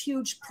becomes this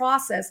huge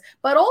process.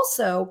 But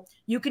also,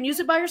 you can use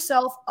it by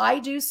yourself. I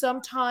do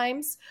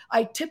sometimes.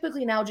 I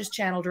typically now just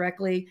channel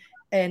directly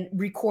and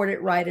record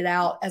it, write it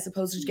out, as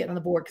opposed to just getting on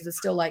the board, because it's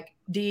still like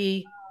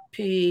D,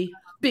 P,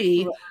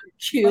 B,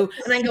 Q.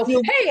 And I go,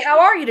 hey, how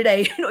are you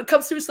today? It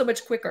comes through so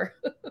much quicker.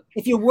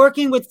 If you're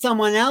working with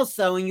someone else,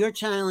 though, and you're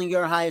channeling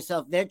your higher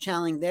self, they're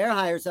channeling their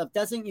higher self,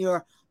 doesn't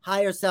your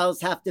higher selves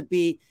have to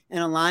be in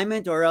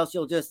alignment, or else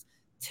you'll just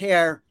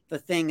tear the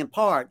thing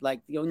apart?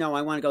 Like, I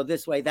want to go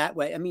this way, that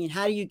way. I mean,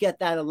 how do you get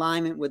that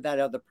alignment with that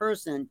other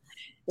person?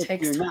 It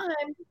takes time.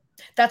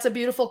 That's a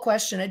beautiful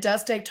question. It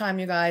does take time,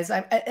 you guys.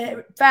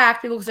 In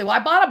fact, people say, well, I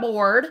bought a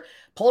board,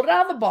 pulled it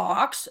out of the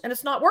box, and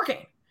it's not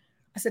working.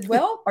 I said,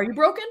 well, are you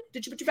broken?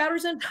 Did you put your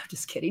batteries in? No,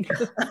 just kidding.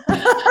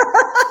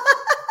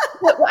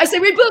 I say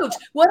reboot.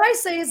 What I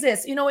say is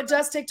this, it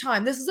does take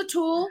time. This is a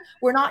tool.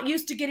 We're not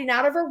used to getting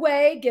out of our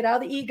way, get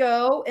out of the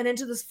ego and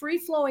into this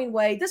free-flowing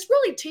way. This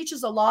really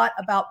teaches a lot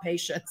about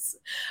patience.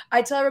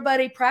 I tell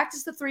everybody,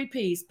 practice the 3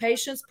 Ps,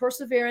 patience,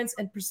 perseverance,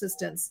 and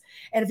persistence.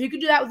 And if you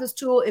can do that with this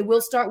tool, it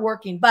will start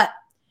working. But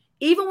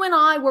even when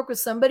I work with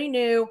somebody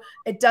new,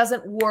 it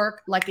doesn't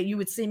work like you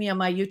would see me on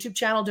my YouTube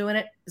channel doing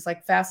it. It's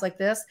like fast like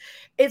this.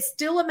 It's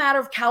still a matter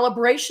of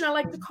calibration, I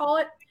like to call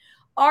it.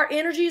 Our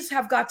energies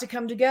have got to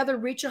come together,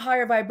 reach a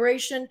higher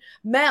vibration,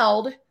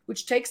 meld,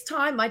 which takes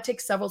time, might take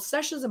several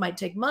sessions, it might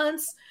take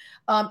months,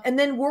 and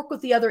then work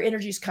with the other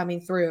energies coming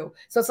through.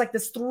 So it's like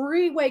this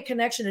 3-way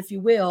connection, if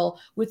you will,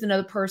 with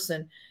another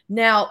person.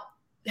 Now,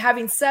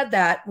 having said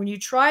that, when you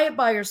try it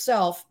by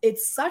yourself,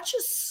 it's such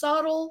a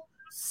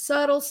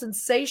subtle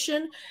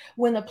sensation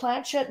when the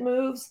planchette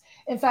moves.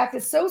 In fact,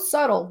 it's so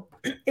subtle.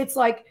 It's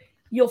like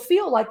you'll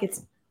feel like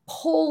it's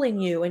pulling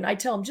you. And I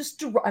tell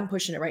them, I'm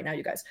pushing it right now,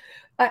 you guys.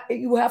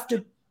 You have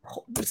to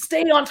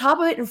stay on top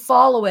of it and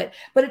follow it.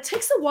 But it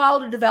takes a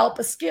while to develop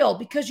a skill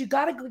because you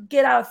got to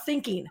get out of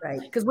thinking. Right.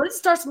 Because when it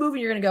starts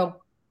moving, you're going to go,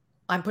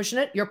 I'm pushing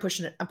it. You're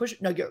pushing it. I'm pushing.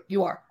 No,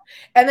 you are.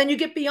 And then you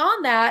get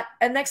beyond that.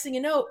 And next thing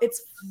you know,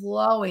 it's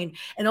flowing.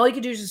 And all you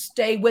can do is just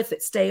stay with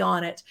it, stay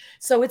on it.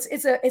 So it's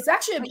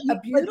actually a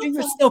beautiful. But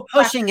you're still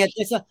pushing it.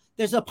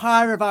 There's a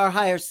part of our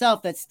higher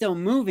self that's still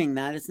moving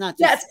that. It's not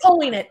just. Yeah, it's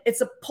pulling it. It's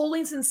a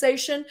pulling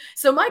sensation.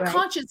 So my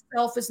conscious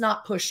self is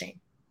not pushing.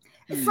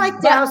 It's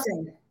like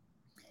dowsing.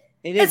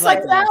 It's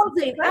like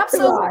dowsing.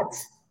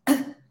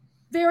 Absolutely.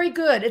 Very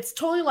good. It's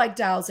totally like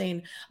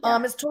dowsing.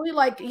 Yeah. It's totally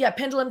like,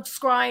 pendulum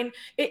scrying.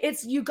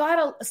 It's you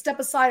got to step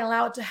aside and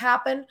allow it to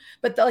happen.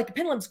 But the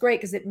pendulum's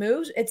great because it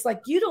moves. It's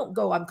like you don't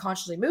go, I'm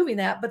consciously moving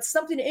that, but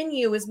something in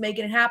you is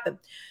making it happen.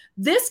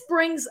 This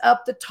brings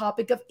up the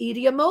topic of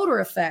ideomotor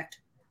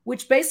effect,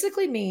 which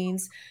basically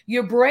means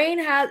your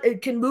brain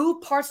can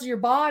move parts of your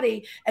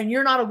body and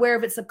you're not aware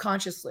of it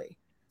subconsciously.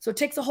 So it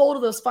takes a hold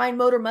of those fine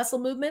motor muscle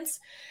movements.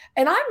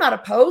 And I'm not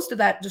opposed to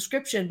that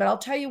description, but I'll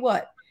tell you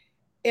what,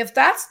 if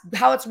that's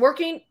how it's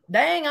working,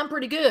 dang, I'm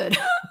pretty good.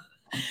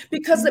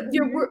 Because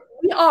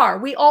we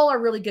all are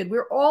really good.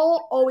 We're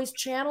all always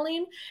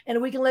channeling,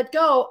 and we can let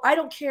go. I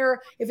don't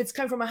care if it's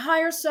coming from a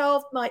higher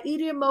self, my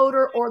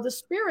ideomotor, or the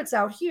spirits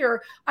out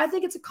here. I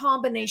think it's a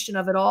combination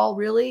of it all,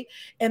 really.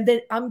 And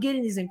then I'm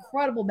getting these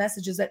incredible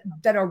messages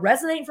that are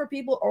resonating for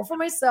people or for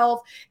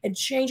myself and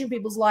changing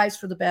people's lives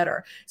for the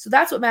better. So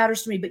that's what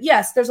matters to me. But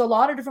yes, there's a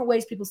lot of different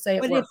ways people say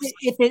it works.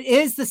 If it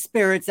is the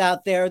spirits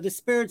out there, the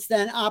spirits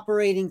then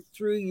operating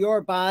through your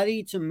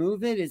body to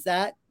move it, is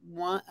that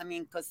one? I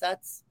mean, because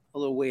that's a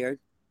little weird.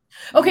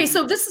 Okay,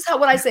 so this is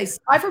what I say.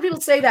 I've heard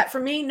people say that. For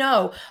me,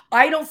 no.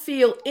 I don't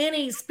feel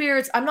any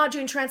spirits. I'm not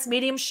doing trance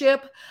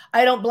mediumship.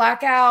 I don't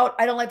black out.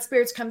 I don't let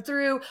spirits come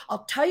through.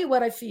 I'll tell you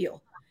what I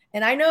feel.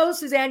 And I know,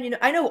 Suzanne,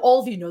 I know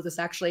all of you know this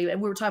actually, and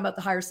we were talking about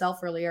the higher self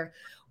earlier.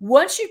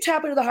 Once you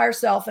tap into the higher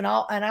self, and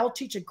I will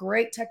teach a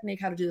great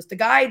technique how to do this. The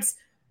guides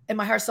and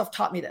my higher self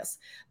taught me this,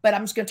 but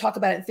I'm just going to talk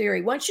about it in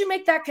theory. Once you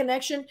make that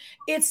connection,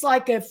 it's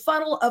like a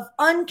funnel of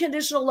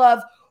unconditional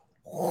love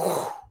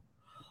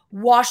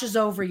washes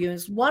over you.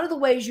 It's one of the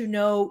ways you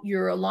know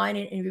you're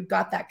aligning and you've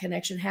got that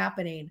connection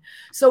happening.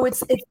 So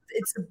it's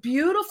a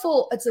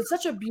beautiful,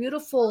 such a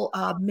beautiful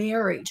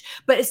marriage.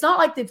 But it's not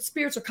like the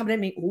spirits are coming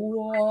in me,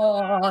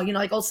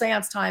 like old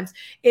seance times.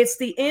 It's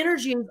the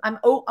energy. I'm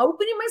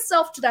opening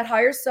myself to that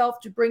higher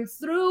self to bring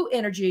through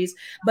energies,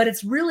 but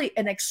it's really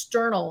an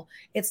external.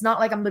 It's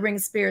not like I'm bringing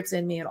spirits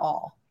in me at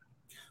all.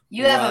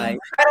 You have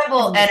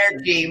incredible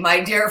energy, my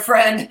dear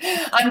friend.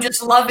 I'm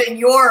just loving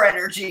your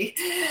energy.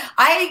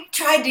 I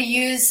tried to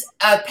use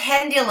a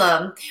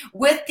pendulum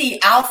with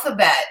the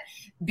alphabet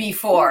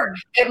before.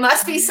 It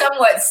must be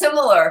somewhat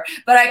similar,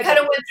 but I kind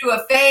of went through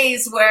a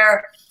phase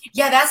where,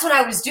 that's what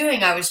I was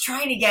doing. I was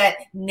trying to get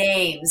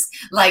names,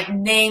 like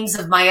names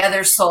of my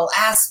other soul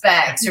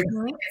aspects, or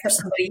for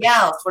somebody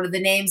else, what are the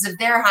names of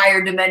their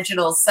higher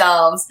dimensional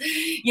selves,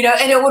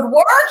 and it would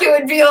work. It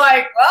would be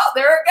like, well,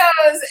 there it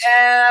goes.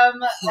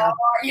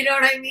 You know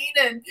what I mean?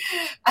 And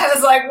I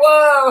was like,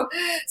 whoa.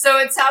 So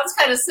it sounds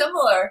kind of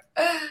similar.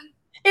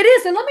 It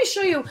is, and let me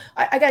show you.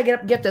 I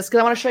gotta get this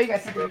because I want to show you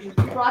guys something. You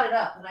brought it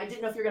up, and I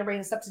didn't know if you're gonna bring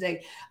this up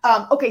today.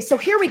 Okay, so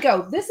here we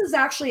go. This is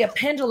actually a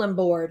pendulum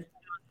board.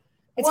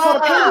 It's called a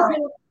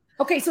pendulum.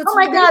 Okay, so it's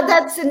my God,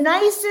 that's the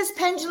nicest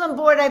pendulum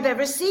board I've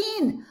ever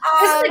seen.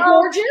 Isn't it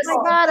gorgeous?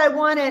 Oh my God, I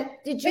want it.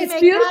 Did you? It's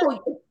beautiful.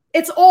 That?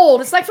 It's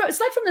old. It's like from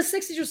the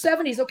 60s or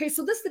 70s. Okay,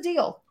 so this is the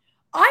deal.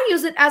 I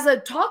use it as a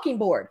talking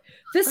board.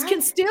 This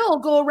can still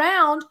go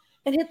around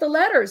and hit the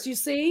letters, you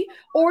see,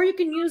 or you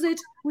can use it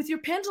with your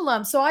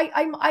pendulum. So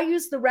I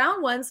use the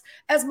round ones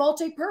as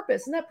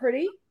multi-purpose. Isn't that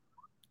pretty?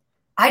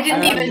 I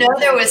didn't even know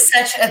there was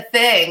such a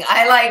thing.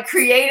 I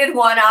created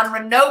one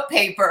on note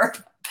paper.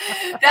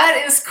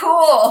 That is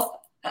cool.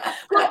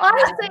 Well,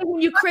 I say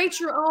when you create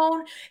your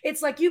own,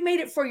 it's like you made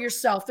it for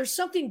yourself. There's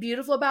something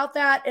beautiful about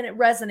that, and it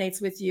resonates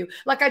with you.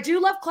 Like I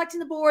do love collecting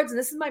the boards, and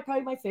this is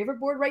probably my favorite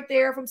board right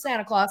there from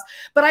Santa Claus.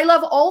 But I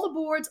love all the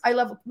boards. I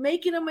love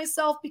making them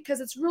myself because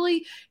it's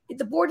really,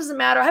 the board doesn't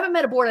matter. I haven't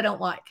met a board I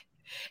don't like.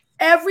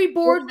 Every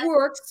board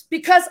works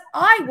because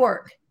I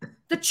work.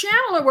 The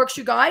channeler works,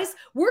 you guys.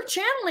 We're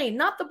channeling,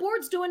 not the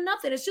board's doing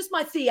nothing. It's just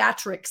my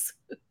theatrics.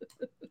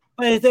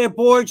 But is there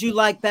boards you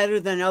like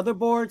better than other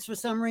boards for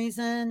some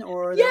reason?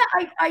 Or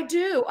I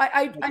do.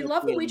 I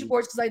love the Ouija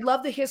boards because I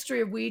love the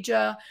history of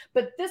Ouija.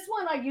 But this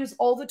one I use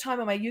all the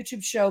time on my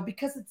YouTube show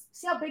because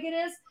see how big it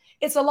is?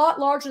 It's a lot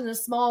larger than the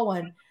small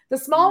one. The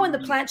small one, the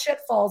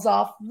planchette falls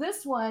off.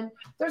 This one,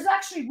 there's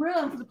actually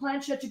room for the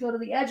planchette to go to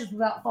the edges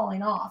without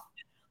falling off.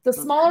 The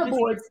smaller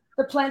boards,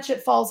 the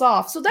planchette falls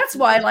off. So that's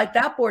why I like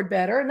that board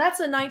better. And that's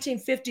a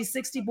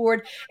 1950-60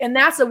 board. And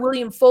that's a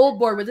William Fold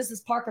board, where this is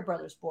Parker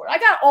Brothers board. I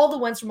got all the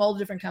ones from all the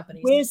different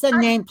companies. Where's the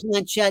name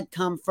planchette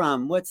come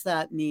from? What's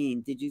that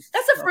mean?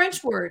 That's a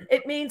French word.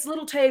 It means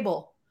little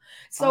table.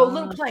 So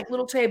little plank,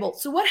 little table.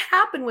 So what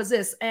happened was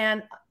this,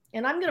 and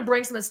I'm going to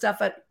bring some of the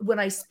stuff when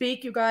I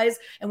speak, you guys,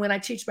 and when I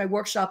teach my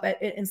workshop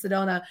in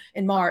Sedona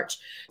in March.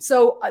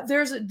 So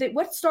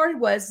what started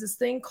was this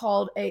thing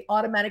called a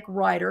automatic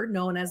writer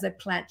known as a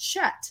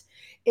planchette.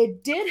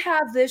 It did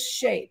have this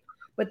shape,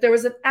 but there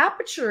was an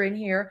aperture in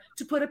here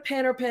to put a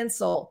pen or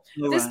pencil.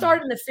 This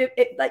started in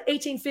the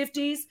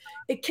 1850s.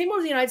 It came over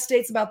to the United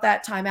States about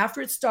that time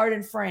after it started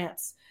in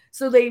France.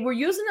 So they were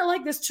using it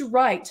like this to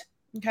write,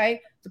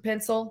 okay, the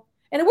pencil.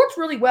 And it worked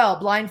really well,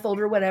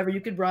 blindfolded or whatever.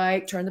 You could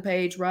write, turn the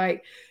page,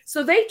 write.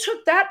 So they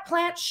took that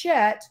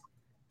planchette,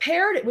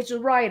 paired it, which is a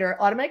writer,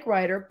 automatic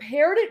writer,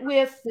 paired it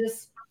with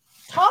this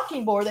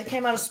talking board that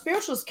came out of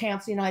spiritualist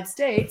camps in the United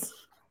States.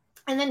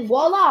 And then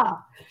voila,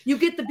 you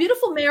get the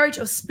beautiful marriage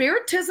of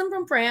spiritism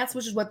from France,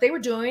 which is what they were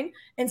doing,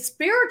 and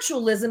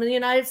spiritualism in the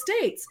United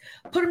States.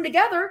 Put them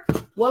together,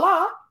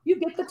 voila, you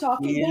get the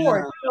talking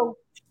board. So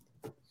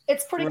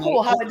it's pretty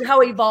cool how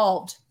it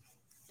evolved.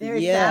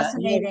 Very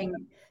fascinating.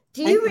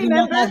 Do you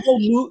remember?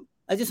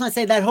 I just want to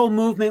say that whole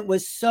movement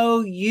was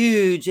so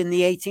huge in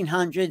the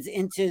 1800s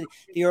into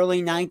the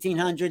early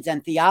 1900s,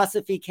 and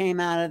Theosophy came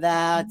out of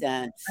that.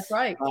 And that's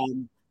right.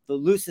 The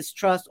Lucis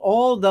Trust,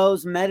 all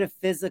those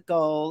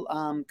metaphysical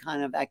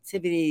kind of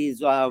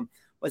activities.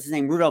 What's his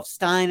name? Rudolf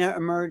Steiner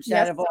emerged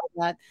out of all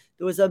that.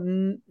 There was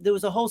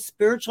a whole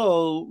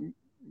spiritual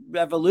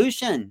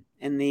revolution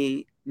in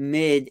the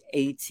mid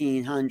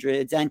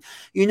 1800s. And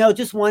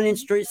just one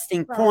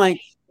interesting point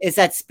is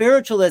that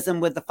spiritualism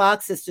with the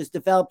Fox sisters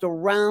developed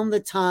around the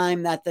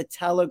time that the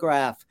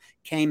telegraph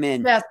came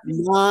in.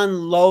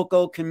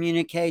 Non-local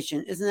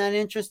communication. Isn't that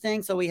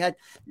interesting? So we had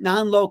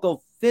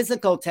non-local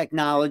physical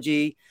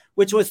technology,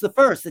 which was the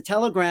first. The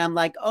telegram,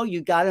 like, oh,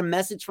 you got a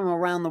message from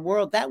around the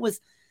world. That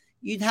was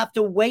you'd have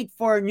to wait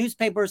for a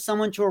newspaper or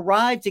someone to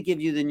arrive to give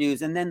you the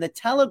news. And then the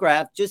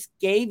telegraph just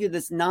gave you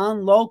this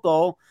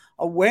non-local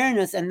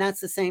awareness. And that's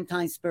the same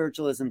time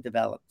spiritualism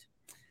developed.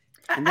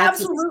 And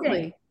that's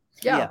absolutely.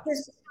 Yeah.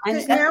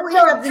 Because now we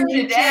have the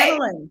new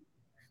channeling.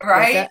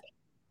 Right?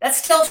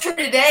 That's still true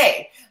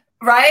today.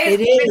 Right?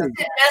 It is.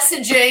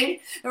 Messaging,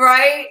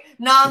 right?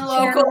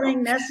 Non-local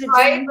messaging.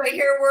 Right? But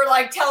here we're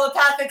like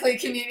telepathically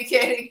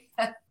communicating.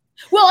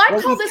 Well, I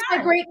call this my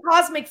great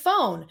cosmic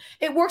phone.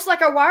 It works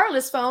like our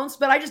wireless phones,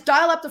 but I just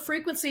dial up the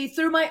frequency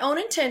through my own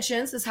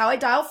intentions is how I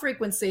dial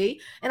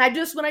frequency. And I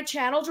just, when I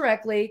channel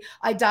directly,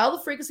 I dial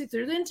the frequency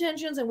through the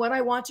intentions and what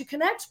I want to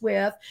connect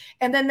with.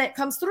 And then that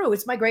comes through.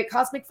 It's my great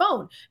cosmic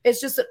phone.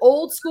 It's just an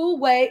old school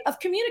way of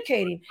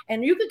communicating.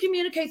 And you can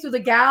communicate through the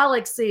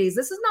galaxies.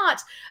 This is not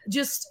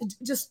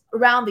just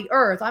around the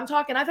earth. I'm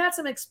talking, I've had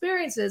some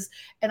experiences,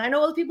 and I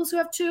know other people who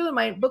have too. And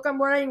my book I'm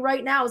writing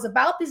right now is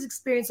about these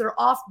experiences that are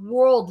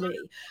off-worldly.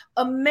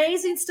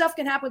 Amazing stuff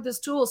can happen with this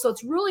tool. So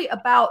it's really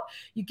about,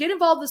 you get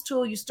involved with this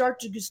tool, you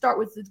start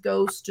with the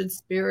ghosts and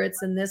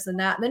spirits and this and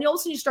that. And then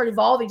also you start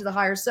evolving to the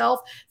higher self.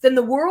 Then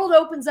the world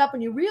opens up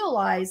and you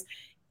realize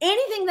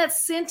anything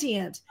that's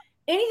sentient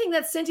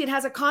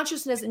has a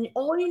consciousness, and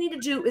all you need to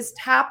do is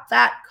tap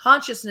that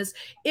consciousness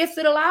if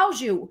it allows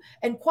you.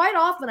 And quite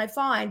often I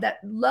find that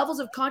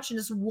levels of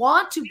consciousness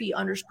want to be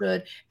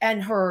understood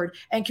and heard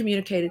and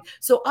communicated.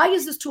 So I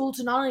use this tool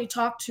to not only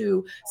talk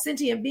to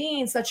sentient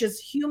beings such as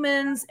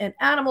humans and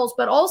animals,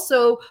 but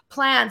also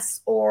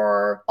plants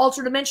or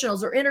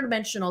ultradimensionals or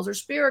interdimensionals or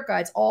spirit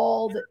guides,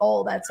 all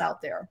that's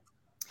out there.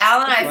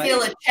 Alan, I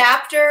feel a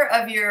chapter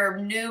of your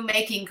new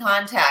Making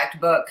Contact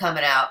book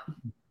coming out.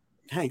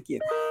 Thank you.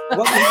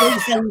 What were you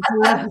saying?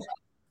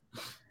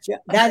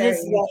 That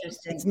is,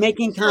 it's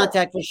Making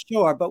Contact for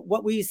sure. But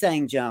what were you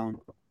saying, Joan?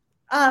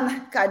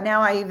 God, now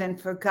I even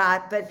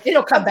forgot. But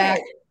it'll come back.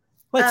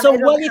 But so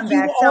what if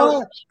you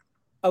are?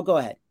 Oh, go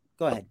ahead.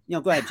 Go ahead.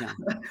 Go ahead, John.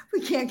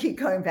 We can't keep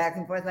going back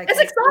and forth like it's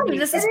exciting.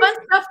 This is fun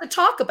stuff to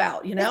talk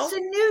about, you know? It's a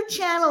new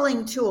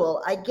channeling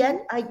tool. I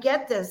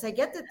get this. I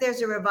get that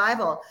there's a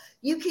revival.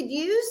 You could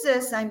use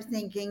this, I'm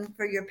thinking,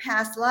 for your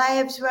past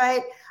lives,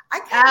 right?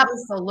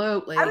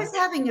 Absolutely. I was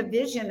having a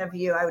vision of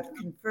you. I would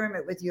confirm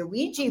it with your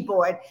Ouija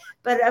board,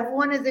 but of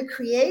one of the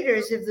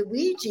creators of the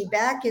Ouija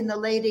back in the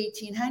late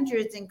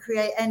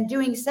 1800s and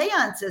doing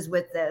seances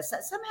with this.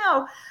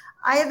 Somehow,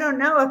 I don't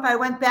know if I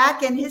went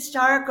back in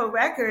historical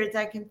records,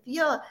 I can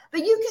feel,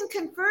 but you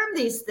can confirm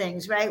these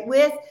things, right?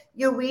 With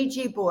your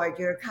Ouija board,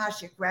 your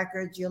Akashic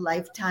records, your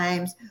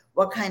lifetimes,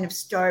 what kind of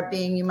star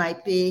being you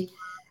might be,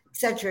 et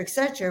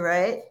cetera,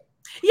 right?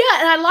 Yeah,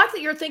 and I like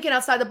that you're thinking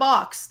outside the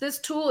box. This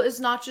tool is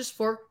not just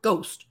for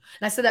ghosts.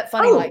 And I said that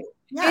funny like.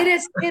 Yeah.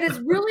 It is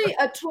really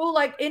a tool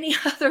like any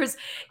others.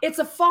 It's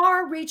a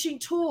far-reaching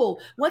tool.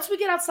 Once we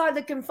get outside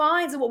the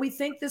confines of what we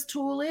think this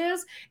tool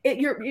is,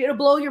 it'll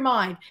blow your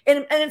mind.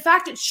 And in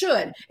fact, it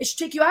should. It should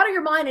take you out of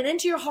your mind and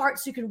into your heart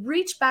so you can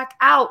reach back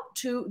out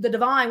to the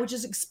divine, which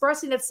is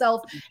expressing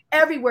itself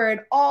everywhere in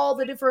all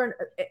the different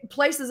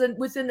places and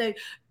within the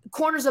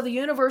corners of the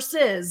universe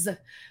is.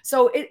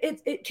 So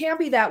it can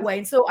be that way.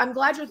 And so I'm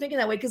glad you're thinking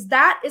that way, because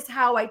that is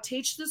how I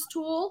teach this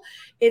tool.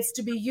 It's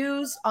to be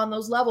used on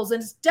those levels.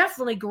 And it's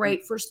definitely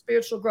great for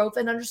spiritual growth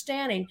and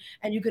understanding.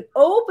 And you can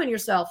open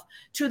yourself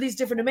to these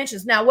different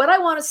dimensions. Now, what I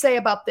want to say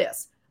about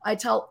this, I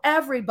tell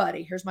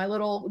everybody, here's my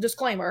little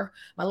disclaimer,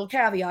 my little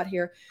caveat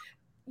here.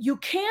 You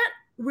can't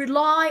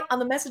rely on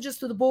the messages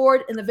through the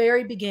board in the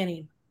very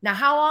beginning. Now,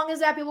 how long is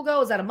that, people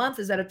go? Is that a month?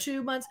 Is that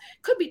 2 months?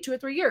 Could be 2 or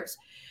 3 years.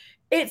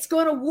 It's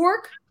going to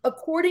work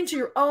according to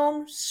your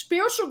own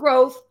spiritual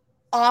growth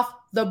off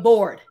the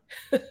board.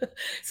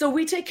 So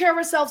we take care of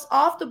ourselves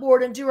off the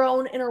board and do our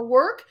own inner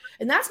work.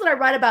 And that's what I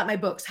write about in my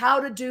books, how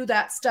to do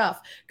that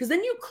stuff. Because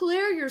then you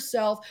clear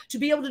yourself to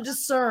be able to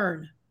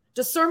discern.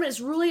 Discernment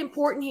is really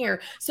important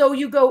here. So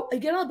you get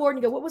on the board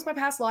and you go, what was my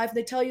past life? And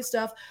they tell you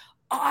stuff.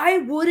 I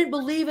wouldn't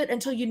believe it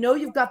until you know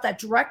you've got that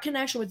direct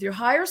connection with your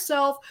higher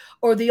self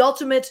or the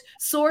ultimate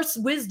source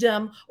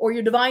wisdom or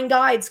your divine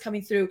guides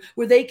coming through,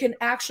 where they can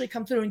actually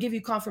come through and give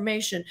you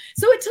confirmation.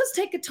 So it does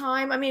take a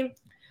time. I mean,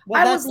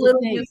 I was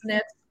little using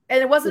it,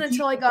 and it wasn't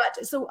until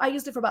I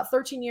used it for about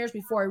 13 years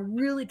before I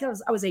really,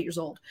 I was 8 years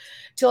old,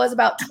 till I was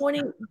about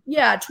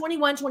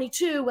 21,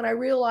 22, when I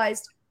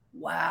realized,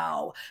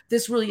 wow,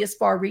 this really is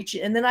far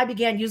reaching. And then I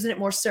began using it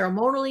more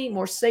ceremonially,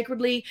 more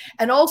sacredly.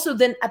 And also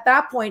then at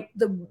that point,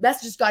 the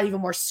messages got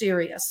even more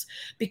serious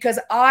because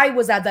I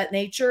was at that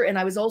nature, and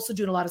I was also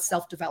doing a lot of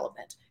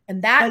self-development.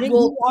 And that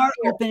you are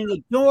opening a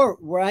door,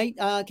 right,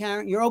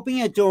 Karen? You're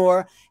opening a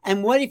door.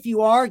 And what if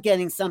you are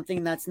getting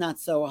something that's not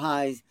so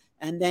high?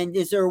 And then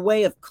is there a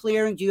way of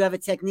clearing? Do you have a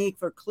technique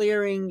for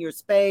clearing your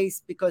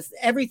space? Because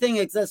everything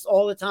exists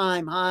all the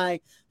time, high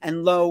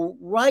and low,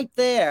 right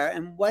there.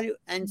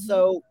 And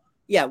so,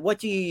 yeah, what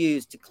do you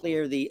use to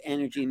clear the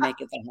energy and make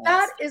it the highest?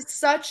 That is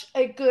such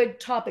a good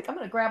topic. I'm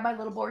going to grab my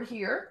little board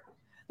here.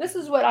 This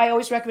is what I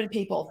always recommend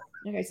people.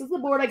 Okay, so this is the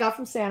board I got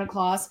from Santa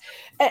Claus.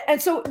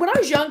 And so when I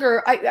was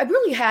younger, I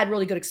really had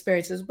really good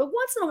experiences. But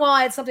once in a while,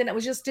 I had something that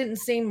was just didn't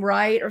seem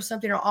right or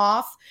something or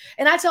off.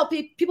 And I tell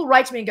people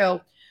write to me and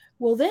go,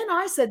 well, then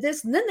I said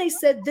this, and then they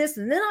said this,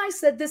 and then I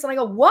said this. And I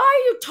go, why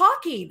are you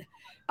talking?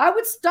 I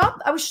would stop.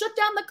 I would shut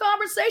down the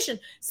conversation.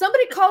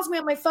 Somebody calls me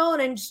on my phone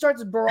and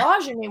starts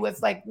barraging me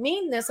with like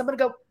meanness. I'm going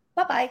to go,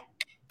 bye-bye.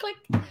 Click.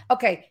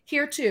 Okay,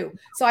 here too.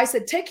 So I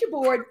said, take your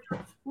board,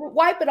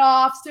 wipe it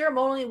off,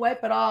 ceremonially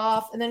wipe it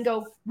off, and then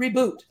go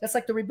reboot. That's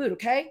like the reboot,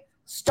 okay?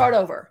 Start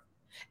over.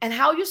 And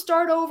how you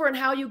start over and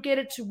how you get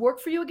it to work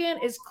for you again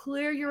is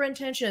clear your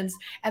intentions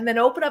and then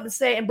open up and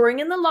say, and bring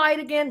in the light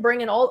again,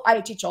 bring in all, I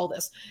teach all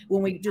this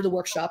when we do the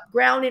workshop,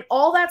 grounding,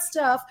 all that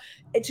stuff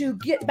to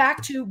get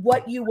back to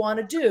what you want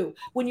to do.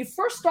 When you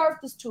first start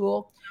this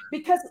tool,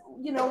 because,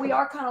 you know, we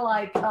are kind of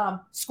like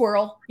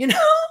squirrel, you know,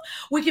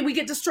 we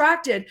get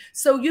distracted.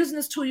 So using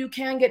this tool, you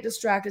can get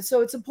distracted.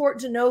 So it's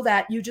important to know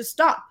that you just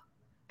stop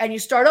and you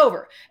start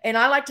over. And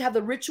I like to have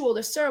the ritual,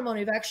 the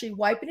ceremony of actually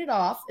wiping it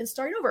off and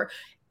starting over.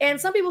 And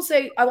some people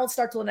say, I won't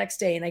start till the next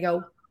day. And I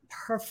go,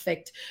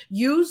 perfect.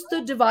 Use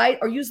the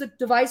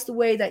device the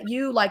way that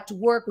you like to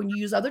work when you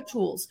use other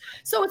tools.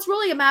 So it's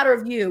really a matter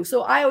of you.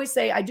 So I always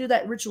say I do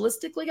that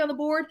ritualistically on the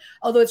board,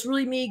 although it's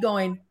really me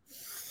going,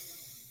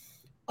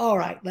 all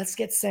right, let's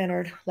get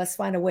centered. Let's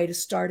find a way to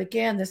start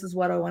again. This is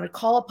what I want to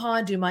call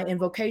upon, do my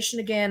invocation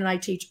again. And I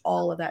teach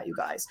all of that, you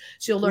guys.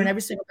 So you'll learn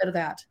every single bit of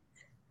that.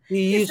 Do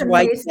you use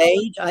white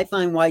sage? I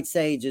find white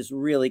sage is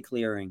really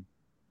clearing.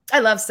 I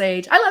love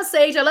sage. I love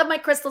sage. I love my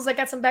crystals. I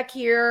got some back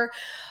here.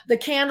 The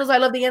candles. I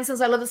love the incense.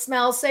 I love the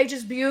smell. Sage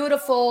is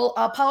beautiful.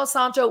 Palo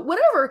Santo,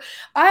 whatever.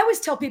 I always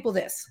tell people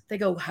this. They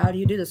go, how do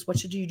you do this? What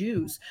should you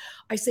use?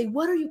 I say,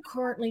 what are you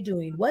currently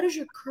doing? What is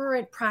your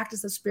current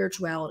practice of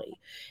spirituality?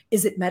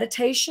 Is it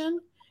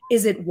meditation?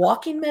 Is it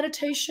walking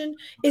meditation?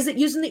 Is it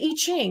using the I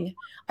Ching?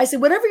 I say,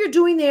 whatever you're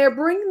doing there,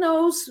 bring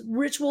those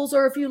rituals,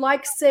 or if you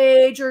like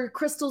sage or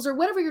crystals or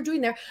whatever you're doing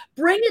there,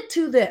 bring it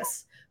to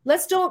this.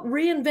 Let's don't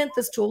reinvent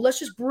this tool. Let's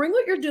just bring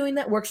what you're doing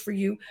that works for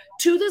you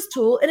to this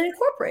tool and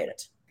incorporate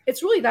it.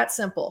 It's really that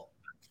simple.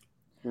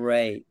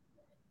 Great.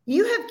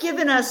 You have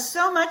given us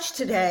so much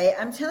today.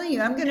 I'm telling you,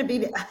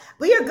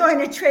 we are going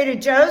to Trader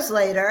Joe's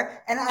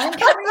later, and I'm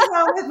coming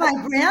home with my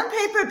brown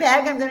paper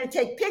bag. I'm going to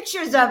take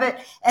pictures of it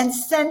and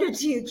send it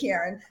to you,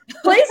 Karen.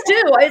 Please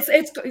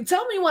do.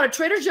 Tell me you want a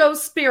Trader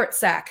Joe's spirit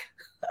sack.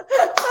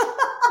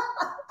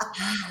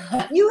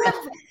 You have...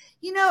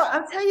 You know,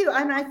 I'll tell you,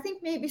 and I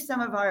think maybe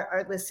some of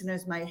our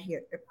listeners might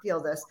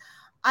feel this.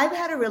 I've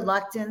had a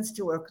reluctance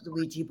to work with the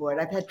Ouija board.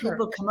 I've had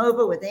people come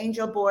over with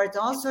angel boards,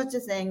 all sorts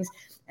of things.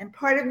 And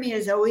part of me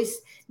is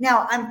always,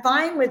 now I'm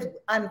fine with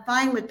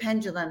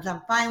pendulums.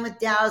 I'm fine with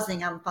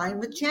dowsing. I'm fine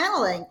with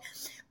channeling.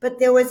 But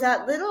there was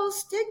that little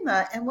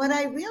stigma. And what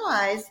I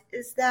realized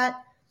is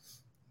that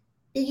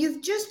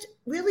you've just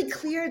really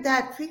cleared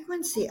that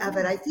frequency of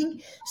it. I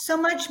think so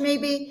much,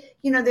 maybe,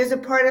 you know, there's a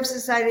part of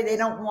society, they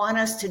don't want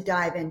us to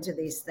dive into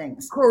these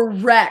things.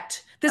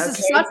 Correct. This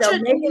is such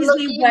an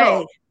easy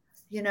way.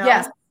 You know?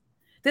 Yes.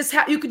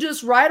 You could do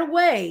this right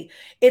away.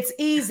 It's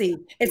easy.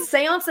 It's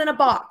seance in a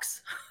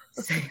box.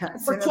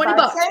 For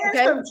 $20.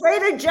 Okay? From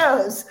Trader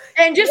Joe's.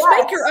 And just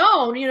make your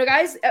own, you know,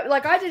 guys,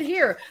 like I did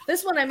here.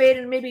 This one I made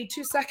in maybe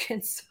 2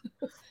 seconds.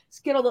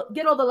 Get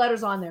all the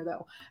letters on there,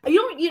 though. By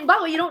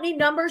the way, you don't need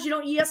numbers. You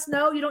don't yes,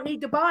 no. You don't need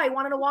goodbye. You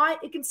want to know why?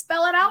 It can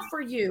spell it out for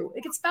you.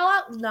 It can spell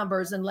out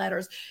numbers and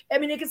letters. I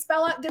mean, it can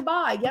spell out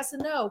goodbye, yes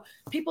and no.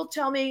 People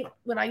tell me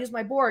when I use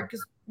my board,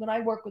 because when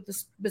I work with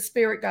the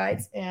spirit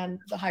guides and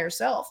the higher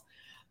self,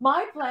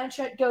 my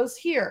planchette goes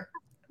here.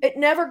 It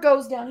never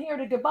goes down here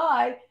to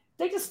goodbye.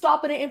 They just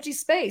stop in an empty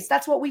space.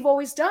 That's what we've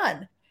always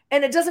done.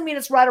 And it doesn't mean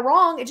it's right or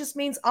wrong. It just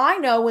means I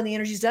know when the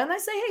energy's done. I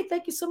say, hey,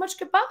 thank you so much.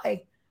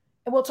 Goodbye.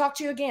 And we'll talk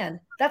to you again.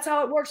 That's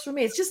how it works for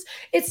me. It's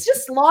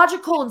just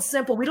logical and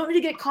simple. We don't need to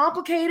get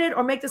complicated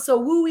or make this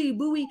so wooey,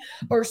 booey,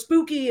 or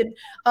spooky. And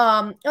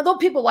although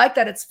people like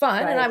that, it's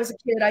fun. Right. And I was a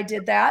kid, I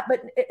did that.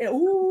 But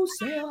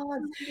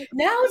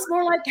now it's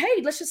more like,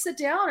 hey, let's just sit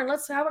down and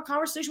let's have a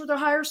conversation with our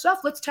higher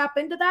self. Let's tap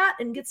into that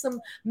and get some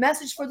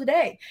message for the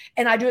day.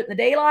 And I do it in the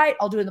daylight.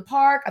 I'll do it in the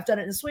park. I've done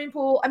it in the swimming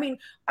pool. I mean,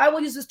 I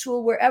will use this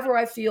tool wherever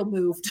I feel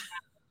moved.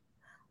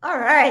 All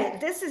right.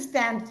 This is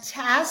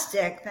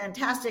fantastic.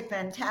 Fantastic.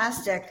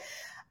 Fantastic.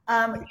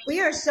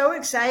 We are so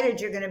excited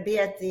you're going to be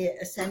at the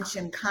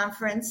Ascension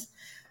Conference.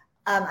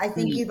 I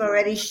think you've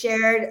already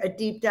shared a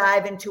deep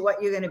dive into what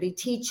you're going to be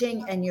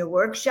teaching and your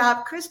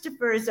workshop.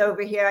 Christopher is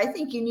over here. I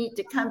think you need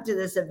to come to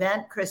this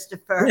event,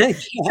 Christopher.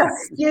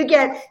 You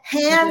get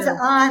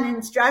hands-on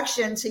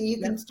instruction so you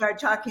can start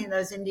talking to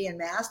those Indian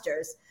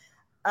masters.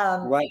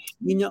 Right.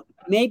 You know,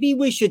 maybe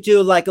we should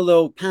do like a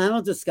little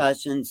panel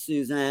discussion,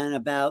 Suzanne,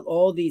 about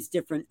all these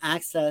different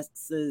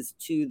accesses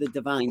to the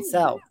divine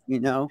self, you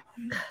know,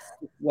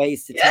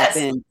 ways to tap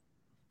in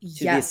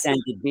to the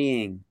ascended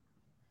being.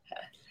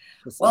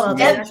 Well,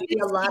 Deb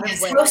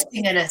is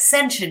hosting an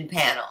ascension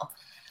panel.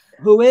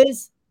 Who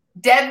is?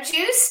 Deb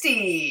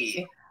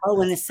Giusti.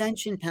 Oh, an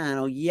ascension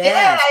panel.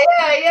 Yeah.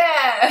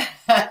 Yeah.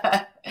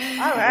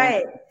 All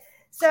right.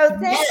 So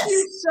thank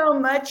you so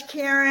much,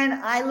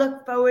 Karen. I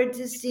look forward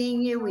to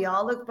seeing you. We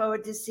all look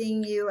forward to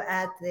seeing you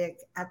at the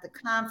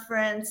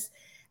conference.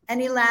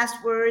 Any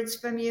last words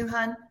from you,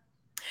 hon?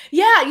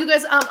 Yeah, you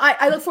guys,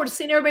 I look forward to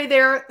seeing everybody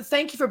there.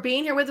 Thank you for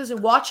being here with us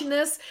and watching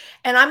this.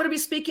 And I'm going to be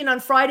speaking on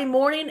Friday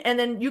morning, and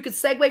then you could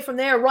segue from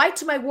there right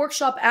to my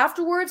workshop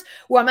afterwards,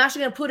 where I'm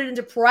actually going to put it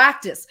into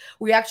practice.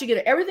 We actually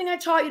get everything I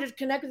taught you to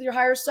connect with your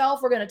higher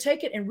self. We're going to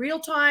take it in real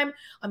time.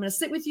 I'm going to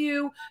sit with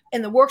you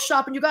in the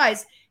workshop, and you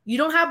guys, you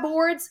don't have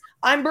boards.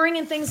 I'm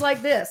bringing things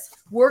like this.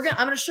 I'm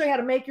going to show you how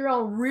to make your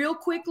own real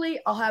quickly.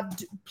 I'll have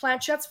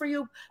planchettes for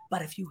you.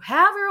 But if you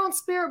have your own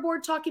spirit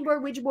board, talking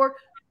board, Ouija board,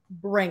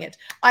 bring it.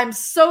 I'm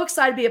so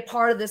excited to be a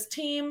part of this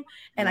team,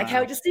 and I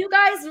can't wait to see you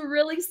guys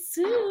really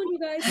soon. You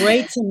guys,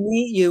 great to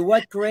meet you.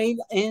 What great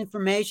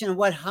information and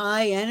what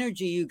high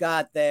energy you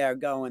got there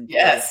going.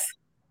 Yes.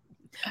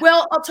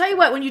 Well, I'll tell you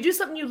what, when you do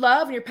something you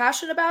love and you're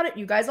passionate about it,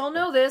 you guys all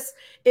know this,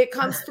 it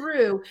comes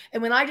through.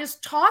 And when I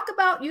just talk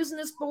about using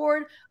this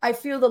board, I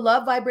feel the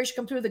love vibration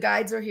come through. The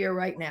guides are here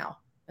right now,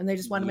 and they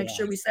just want to make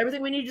sure we say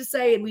everything we need to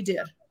say, and we did.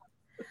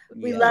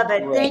 We love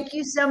it. Great. Thank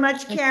you so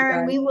much,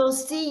 Karen. We will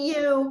see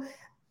you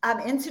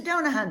in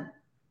Sedona, hun.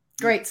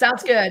 Great.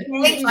 Sounds good.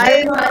 Thank Bye,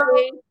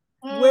 everybody.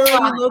 Where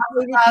are you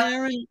located,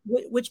 Karen?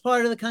 Which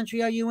part of the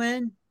country are you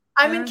in?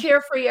 I'm in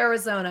Carefree,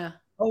 Arizona.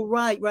 Oh,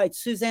 right.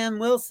 Suzanne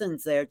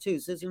Wilson's there too.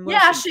 Susan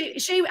Wilson. Yeah,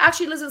 she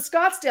actually lives in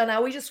Scottsdale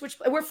now. We just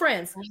switched. We're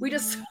friends. She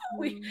does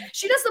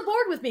the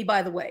board with me,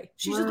 by the way.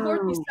 She's done the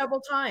board with me several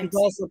times. She's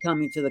also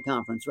coming to the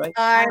conference, right?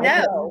 I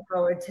know. Look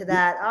forward to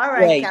that. All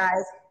right,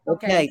 guys.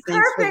 Okay.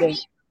 Thanks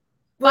Perfect.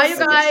 Bye, you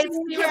guys.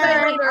 See you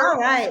later. All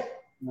right.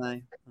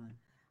 Bye.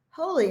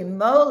 Holy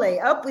moly.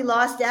 Oh, we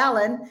lost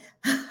Alan.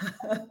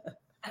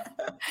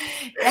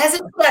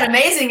 Hasn't that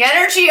amazing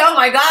energy? Oh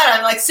my God,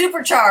 I'm like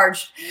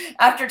supercharged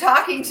after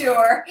talking to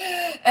her.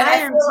 And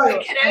I feel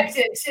like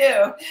connected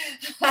too.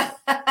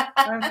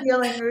 I'm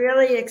feeling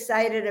really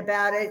excited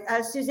about it.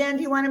 Suzanne,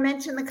 do you want to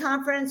mention the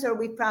conference, or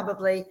we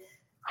probably?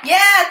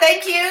 Yeah,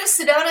 thank you.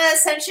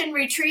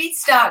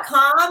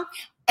 SedonaAscensionRetreats.com.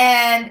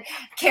 And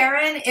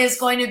Karen is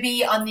going to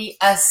be on the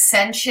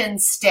Ascension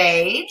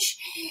stage.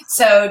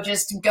 So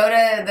just go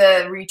to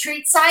the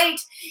retreat site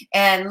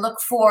and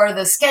look for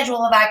the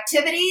schedule of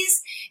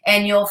activities,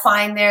 and you'll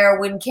find there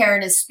when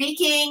Karen is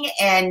speaking,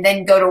 and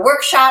then go to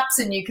workshops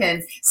and you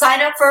can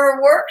sign up for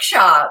her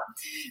workshop.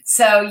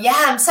 So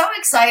yeah, I'm so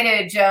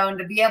excited, Joan,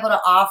 to be able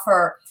to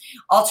offer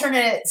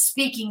alternate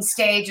speaking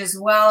stage as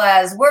well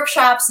as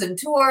workshops and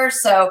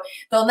tours. So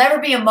there'll never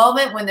be a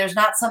moment when there's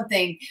not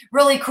something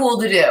really cool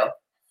to do.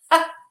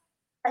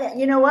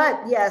 You know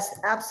what? Yes,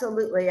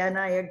 absolutely. And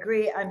I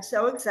agree. I'm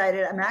so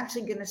excited. I'm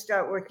actually going to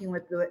start working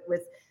with,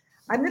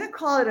 I'm going to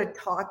call it a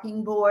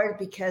talking board,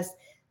 because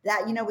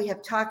that, we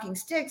have talking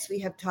sticks, we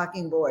have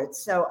talking boards.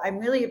 So I'm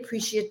really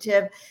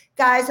appreciative.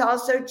 Guys,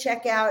 also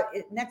check out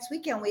next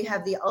weekend, we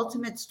have the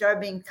Ultimate Star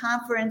Being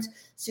Conference.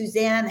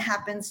 Suzanne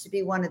happens to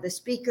be one of the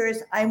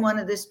speakers. I'm one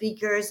of the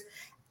speakers.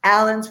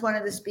 Alan's one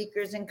of the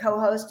speakers and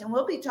co-host. And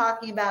we'll be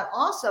talking about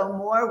also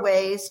more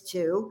ways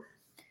to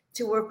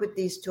work with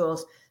these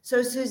tools.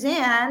 So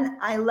Suzanne,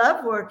 I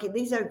love working.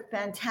 These are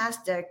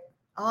fantastic.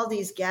 All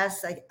these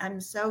guests, I'm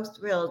so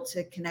thrilled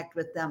to connect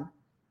with them.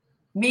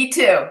 Me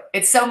too.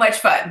 It's so much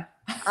fun.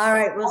 All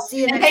right. We'll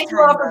see you next time. Thank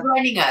you all for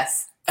joining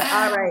us.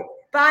 All right.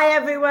 Bye,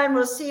 everyone.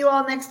 We'll see you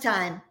all next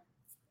time.